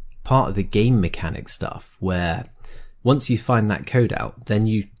basically part of the game mechanic stuff, where once you find that code out, then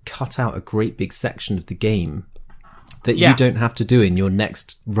you cut out a great big section of the game that you don't have to do in your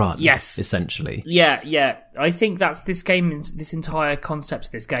next run. Yes. Essentially. Yeah. I think that's this entire concept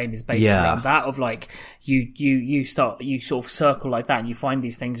of this game is based around that, of like, you sort of circle like that and you find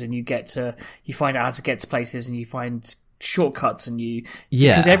these things and you find out how to get to places and you find shortcuts and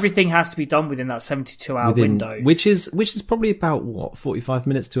because everything has to be done within that 72-hour window, which is probably about 45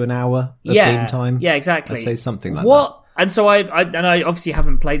 minutes to an hour of game time. Yeah, exactly. I'd say something like that. And so I obviously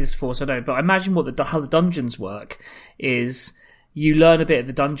haven't played this before, so I don't. But I imagine how the dungeons work is you learn a bit of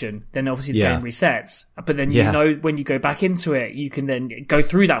the dungeon, then obviously the game resets. But then when you go back into it, you can then go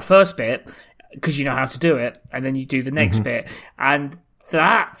through that first bit because you know how to do it, and then you do the next bit. And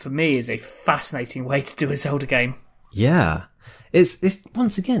that for me is a fascinating way to do a Zelda game. Yeah, it's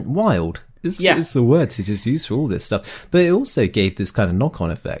once again wild. It's the words he just used for all this stuff. But it also gave this kind of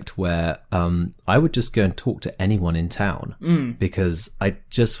knock-on effect where I would just go and talk to anyone in town because I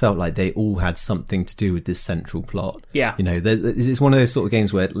just felt like they all had something to do with this central plot. Yeah. It's one of those sort of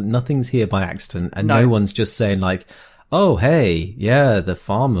games where nothing's here by accident and no one's just saying like, oh, hey, yeah, the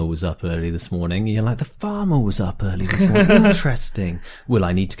farmer was up early this morning. And you're like, the farmer was up early this morning. Interesting. Will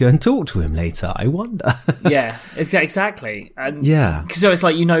I need to go and talk to him later? I wonder. Yeah, exactly. And so it's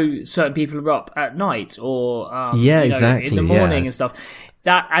like, certain people are up at night or exactly, in the morning and stuff.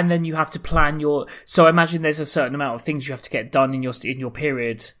 That, and then you have to plan so I imagine there's a certain amount of things you have to get done in your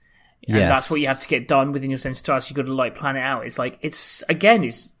period. And that's what you have to get done within your 72 hours. You've got to like plan it out. It's like, it's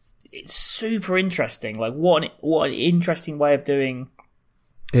super interesting. Like, what an interesting way of doing.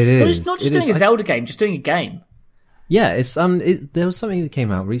 It is not just doing a Zelda game, just doing a game. Yeah, it's there was something that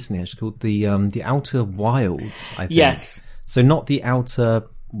came out recently actually called the Outer Wilds. I think. Yes. So not the Outer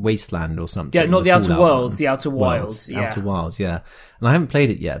Wasteland or something. Yeah, not the Outer Worlds, the Outer Wilds. Yeah. Outer Wilds. Yeah. And I haven't played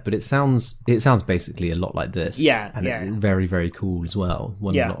it yet, but it sounds basically a lot like this. Yeah. And it's very, very cool as well.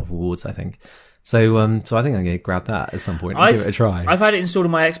 Won a lot of awards, I think. So I think I'm going to grab that at some point and give it a try. I've had it installed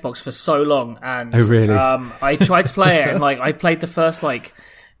on my Xbox for so long, and really? I tried to play it, and like I played the first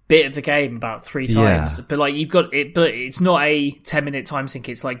bit of the game about 3 times. But like you've got it, but it's not a 10-minute time sync.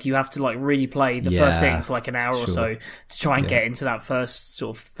 It's like you have to like really play the first thing for like an hour or so to try and get into that first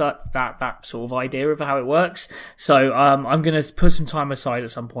sort of that sort of idea of how it works. So I'm going to put some time aside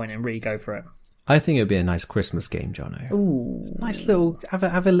at some point and really go for it. I think it'd be a nice Christmas game, Jono. Ooh, nice little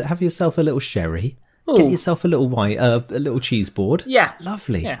have yourself a little sherry. Get yourself a little little cheese board. Yeah.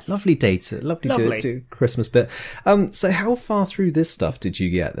 Lovely. Yeah. Lovely day to do Christmas bit. So how far through this stuff did you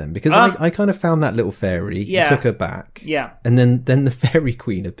get then? Because I kind of found that little fairy, took her back. Yeah. And then the fairy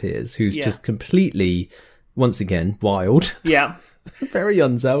queen appears, who's just completely, once again, wild. Yeah. Very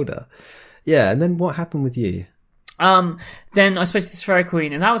un-Zelda. Yeah, and then what happened with you? Then I spoke to this fairy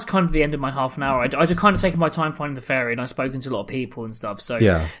queen, and that was kind of the end of my half an hour. I'd kind of taken my time finding the fairy, and I'd spoken to a lot of people and stuff. So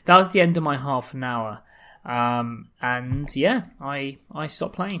that was the end of my half an hour. And yeah, I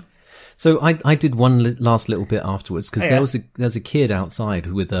stopped playing. So I did one last little bit afterwards because there's a kid outside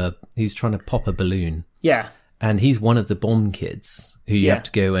he's trying to pop a balloon. Yeah. And he's one of the bomb kids who you have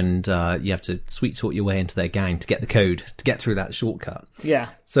to go and you have to sweet talk your way into their gang to get the code to get through that shortcut. Yeah.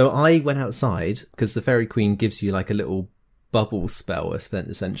 So I went outside because the fairy queen gives you like a little bubble spell,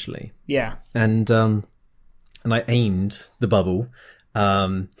 essentially. Yeah. And I aimed the bubble.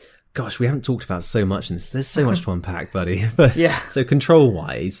 Gosh, we haven't talked about so much in this. There's so much to unpack, buddy. But, so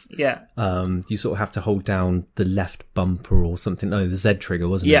control-wise, you sort of have to hold down the left bumper or something. No, the Z trigger,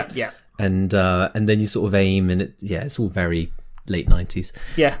 wasn't it? Yeah. And then you sort of aim, and it's all very late 90s.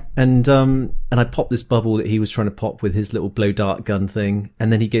 Yeah. And I popped this bubble that he was trying to pop with his little blow dart gun thing.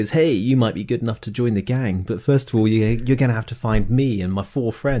 And then he goes, "Hey, you might be good enough to join the gang, but first of all, you're going to have to find me and my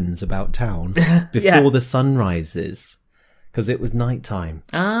 4 friends about town before the sun rises." Because it was nighttime.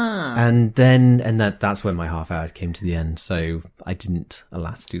 And that's when my half hour came to the end. So I didn't,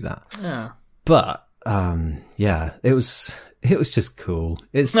 alas, do that. But, it was just cool.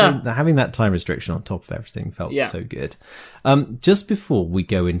 It's having that time restriction on top of everything felt so good. Just before we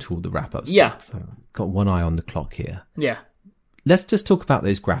go into all the wrap-up stuff, so I've got one eye on the clock here. Yeah. Let's just talk about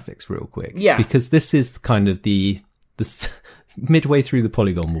those graphics real quick. Yeah. Because this is kind of the midway through the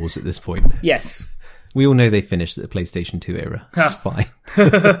Polygon Wars at this point. Yes. We all know they finished at the PlayStation 2 era. It's fine.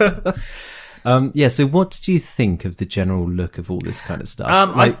 So what did you think of the general look of all this kind of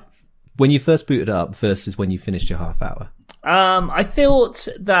stuff? When you first booted up versus when you finished your half hour? I thought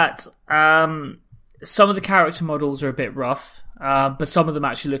that some of the character models are a bit rough, but some of them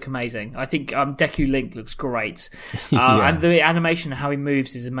actually look amazing. I think Deku Link looks great. And the animation, how he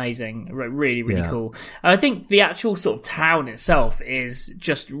moves is amazing. Really, really cool. And I think the actual sort of town itself is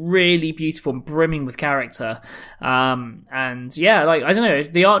just really beautiful and brimming with character. And I don't know,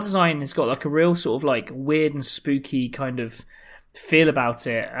 the art design has got like a real sort of like weird and spooky kind of feel about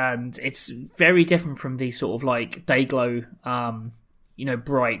it, and it's very different from the sort of like Dayglow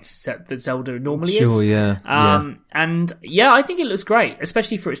bright set that Zelda normally is. And I think it looks great,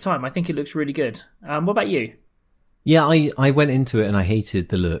 especially for its time. I think it looks really good. What about you? Yeah, I went into it and I hated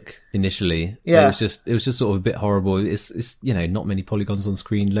the look initially. Yeah. It was just sort of a bit horrible. It's not many polygons on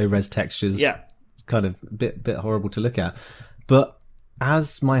screen, low res textures. Yeah. It's kind of a bit horrible to look at. But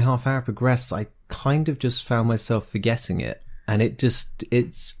as my half hour progressed, I kind of just found myself forgetting it. And it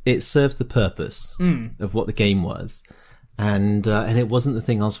served the purpose of what the game was. And it wasn't the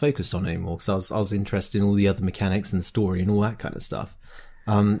thing I was focused on anymore, because I was interested in all the other mechanics and the story and all that kind of stuff.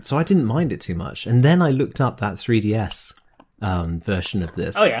 So I didn't mind it too much. And then I looked up that 3DS version of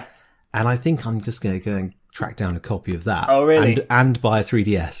this. Oh yeah. And I think I'm just going to go and track down a copy of that. Oh really? And buy a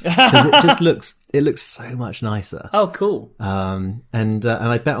 3DS, because it just looks so much nicer. Oh cool. And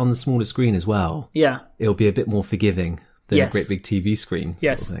I bet on the smaller screen as well. Yeah. It'll be a bit more forgiving than a great big TV screen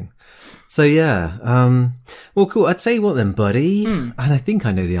sort of thing. So yeah, well, cool. I'd tell you what then, buddy, and I think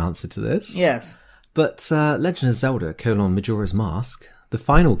I know the answer to this. Yes. But Legend of Zelda: Majora's Mask, the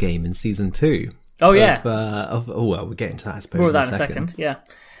final game in Season 2. Oh yeah. We'll get into that, I suppose. More of that in a second. Yeah.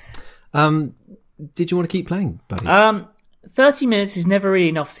 Did you want to keep playing, buddy? 30 minutes is never really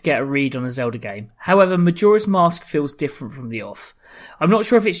enough to get a read on a Zelda game. However, Majora's Mask feels different from the off. I'm not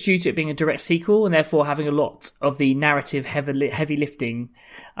sure if it's due to it being a direct sequel and therefore having a lot of the narrative heavy lifting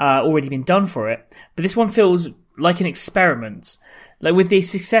already been done for it, but this one feels like an experiment. Like with the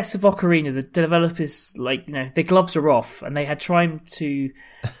success of Ocarina, the developers, their gloves are off and they had tried to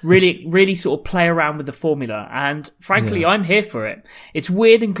really, really sort of play around with the formula. And frankly, I'm here for it. It's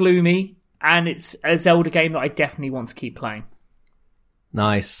weird and gloomy, and it's a Zelda game that I definitely want to keep playing.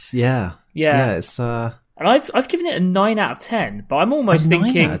 Nice, yeah. It's and I've given it a 9 out of 10, but I'm almost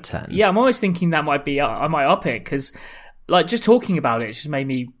thinking 9 out of 10. Yeah, I'm almost thinking that might be I might up it, because just talking about it just made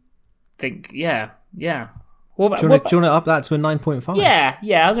me think. Yeah. Do you want to up that to a 9.5? Yeah,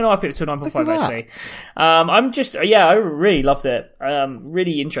 I'm going to up it to a 9.5 actually. I'm just I really loved it.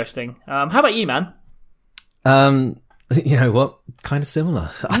 Really interesting. How about you, man? You know what? Kind of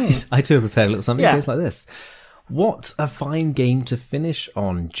similar. I too prepared a little something. It goes like this. What a fine game to finish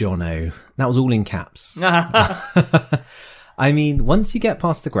on, Jono. That was all in caps. I mean, once you get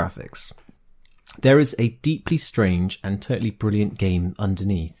past the graphics, There is a deeply strange and totally brilliant game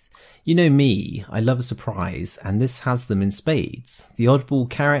underneath. You know me, I love a surprise, and this has them in spades. The oddball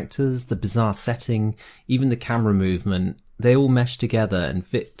characters, the bizarre setting, even the camera movement, they all mesh and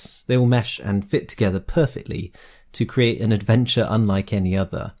fit together perfectly to create an adventure unlike any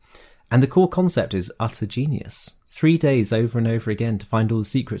other. And the core concept is utter genius. 3 days over and over again to find all the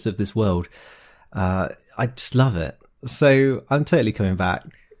secrets of this world. I just love it. So I'm totally coming back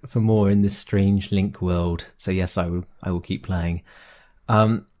for more in this strange Link world. So yes, I will keep playing.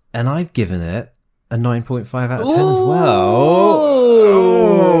 And I've given it a 9.5 out of 10 as well.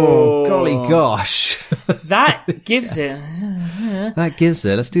 Oh, golly gosh. That gives it. That gives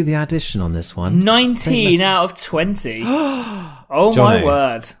it. Let's do the addition on this one. 19 out of 20. Oh, Jono, my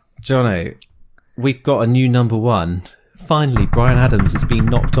word. Jono, we've got a new number one. Finally, Bryan Adams has been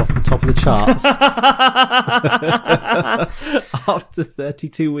knocked off the top of the charts. After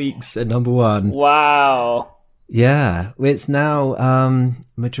 32 weeks at number one. Wow. Yeah, it's now,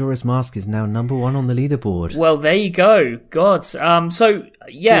 Majora's Mask is now number one on the leaderboard. Well, there you go. God. So,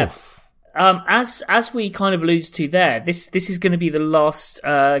 yeah. Oof. As we kind of alluded to there, this is going to be the last,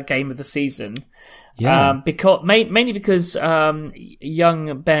 game of the season. Yeah. Mainly because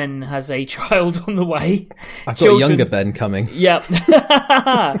young Ben has a child on the way. I've got a younger Ben coming. Yep.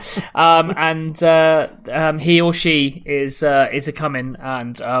 And he or she is a coming,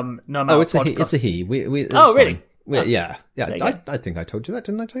 and no matter. Oh, it's a he. We oh, really? Yeah. I think I told you that,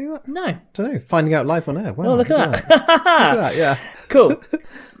 didn't I tell you that? No. Don't know. Finding out live on air. Wow, oh, look at that. Look at that. Yeah. Cool.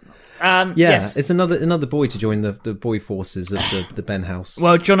 Yes. It's another boy to join the boy forces of the Ben house.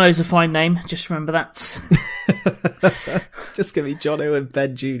 Well, Jono's a fine name. Just remember that. It's just going to be Jono and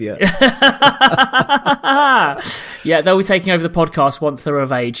Ben Jr. Yeah, they'll be taking over the podcast once they're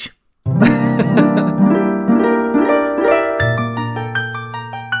of age.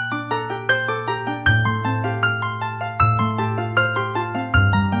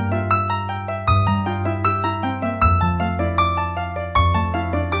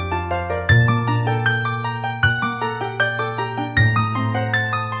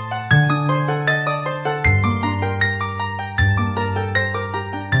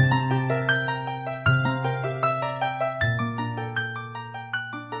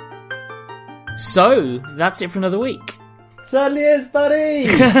 So, that's it for another week. Certainly is, buddy!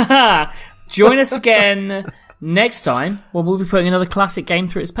 Join us again next time when we'll be putting another classic game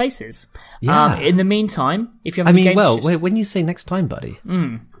through its paces. Yeah. In the meantime, if you have any games... when you say next time, buddy,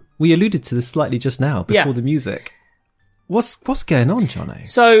 we alluded to this slightly just now before the music. What's going on, Jono?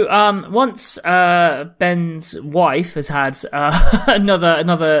 So, once Ben's wife has had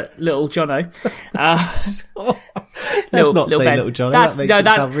another little Jono, let's not say Ben. little Jono. That makes it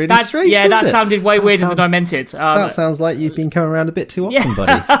sound really strange. Yeah, that it? sounded way weirder than I meant it. That sounds like you've been coming around a bit too often,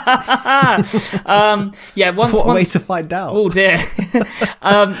 buddy. What a way to find out. Oh dear.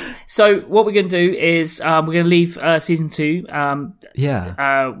 So what we're going to do is we're going to leave season 2.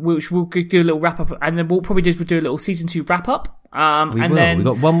 Which we'll do a little wrap up, and then we'll do a little season 2 wrap up. Then we've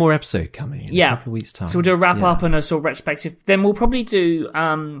got one more episode coming in a couple of weeks' time. So we'll do a wrap up and a sort of retrospective. Then we'll probably do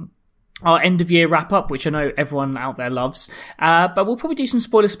our end of year wrap up, which I know everyone out there loves. But we'll probably do some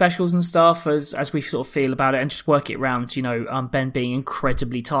spoiler specials and stuff as we sort of feel about it, and just work it around, Ben being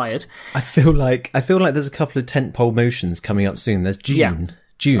incredibly tired. I feel like there's a couple of tentpole motions coming up soon. There's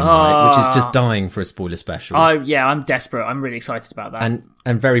June, right, which is just dying for a spoiler special. Oh yeah, I'm desperate. I'm really excited about that.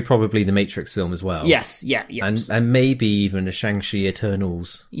 And very probably the Matrix film as well. Yes, yeah. And maybe even a Shang-Chi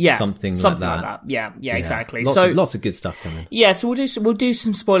Eternals. Something like that. Yeah, exactly. Lots of good stuff coming. Yeah, so we'll do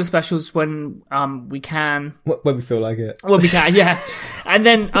some spoiler specials when we can. When we feel like it. When we can, yeah. And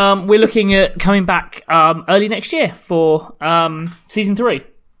then we're looking at coming back early next year for season 3.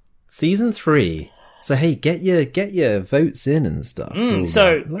 Season 3. So hey, get your votes in and stuff.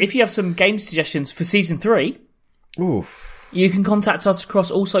 If you have some game suggestions for season 3, you can contact us across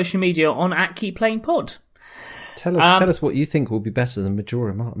all social media on @KeepPlayingPod. Tell us what you think will be better than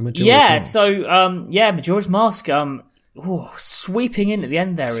Majora's Mask. Majora's Mask. Sweeping in at the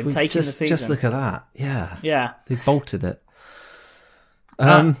end there and taking the season. Just look at that. Yeah. They bolted it.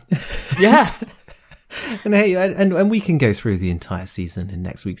 Yeah. And hey, and we can go through the entire season in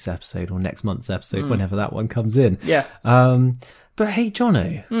next week's episode or next month's episode, whenever that one comes in. Yeah. But hey,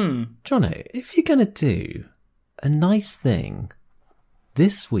 Jono, if you're going to do a nice thing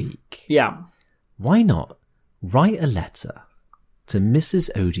this week, why not write a letter to Mrs.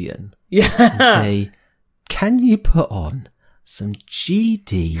 Odeon and say, can you put on some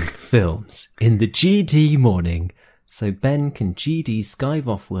GD films in the GD morning so Ben can GD skive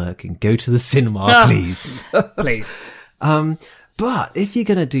off work and go to the cinema, please? Please. But if you're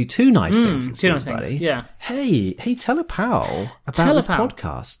going to do two nice things, this week, buddy, yeah. Hey, tell a pal about this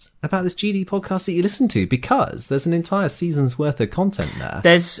podcast, about this GD podcast that you listen to, because there's an entire season's worth of content there.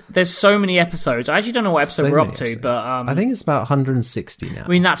 There's so many episodes. I actually don't know what episode we're up to, but I think it's about 160 now. I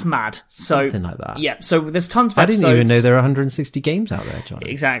mean, that's mad. Something like that. Yeah. So there's tons of episodes. I didn't even know there are 160 games out there,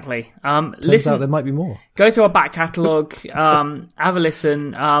 Johnny. Exactly. Turns out there might be more. Go through our back catalogue, have a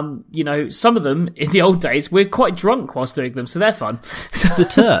listen. Some of them in the old days we're quite drunk whilst doing them, so they're fun. The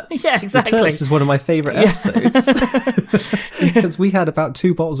Turts. Yeah, exactly. The Turts is one of my favourite episodes. Because we had about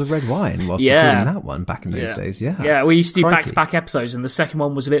 2 bottles of red wine whilst recording that one back in those days. Yeah. Yeah, we used to do back-to-back episodes, and the second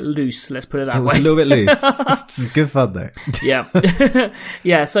one was a bit loose, let's put it that way. It was a little bit loose. It's good fun, though. Yeah.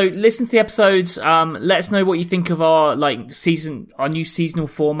 Yeah, so listen to the episodes. Let us know what you think of our new seasonal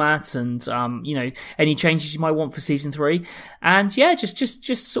format, and any changes you might want for season 3. And yeah,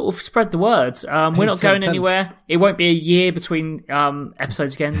 just sort of spread the word. We're not going anywhere. It won't be a year between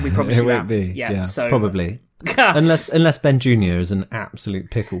episodes again. We promise you that. It won't be. Yeah, so probably. unless Ben Jr. is an absolute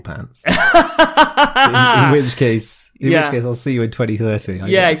pickle pants. in which case I'll see you in 2030. I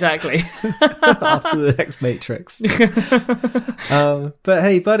guess. Exactly. After the next Matrix. But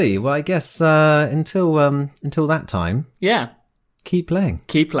hey, buddy. Well, I guess until that time. Yeah. Keep playing.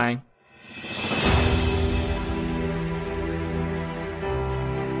 Keep playing.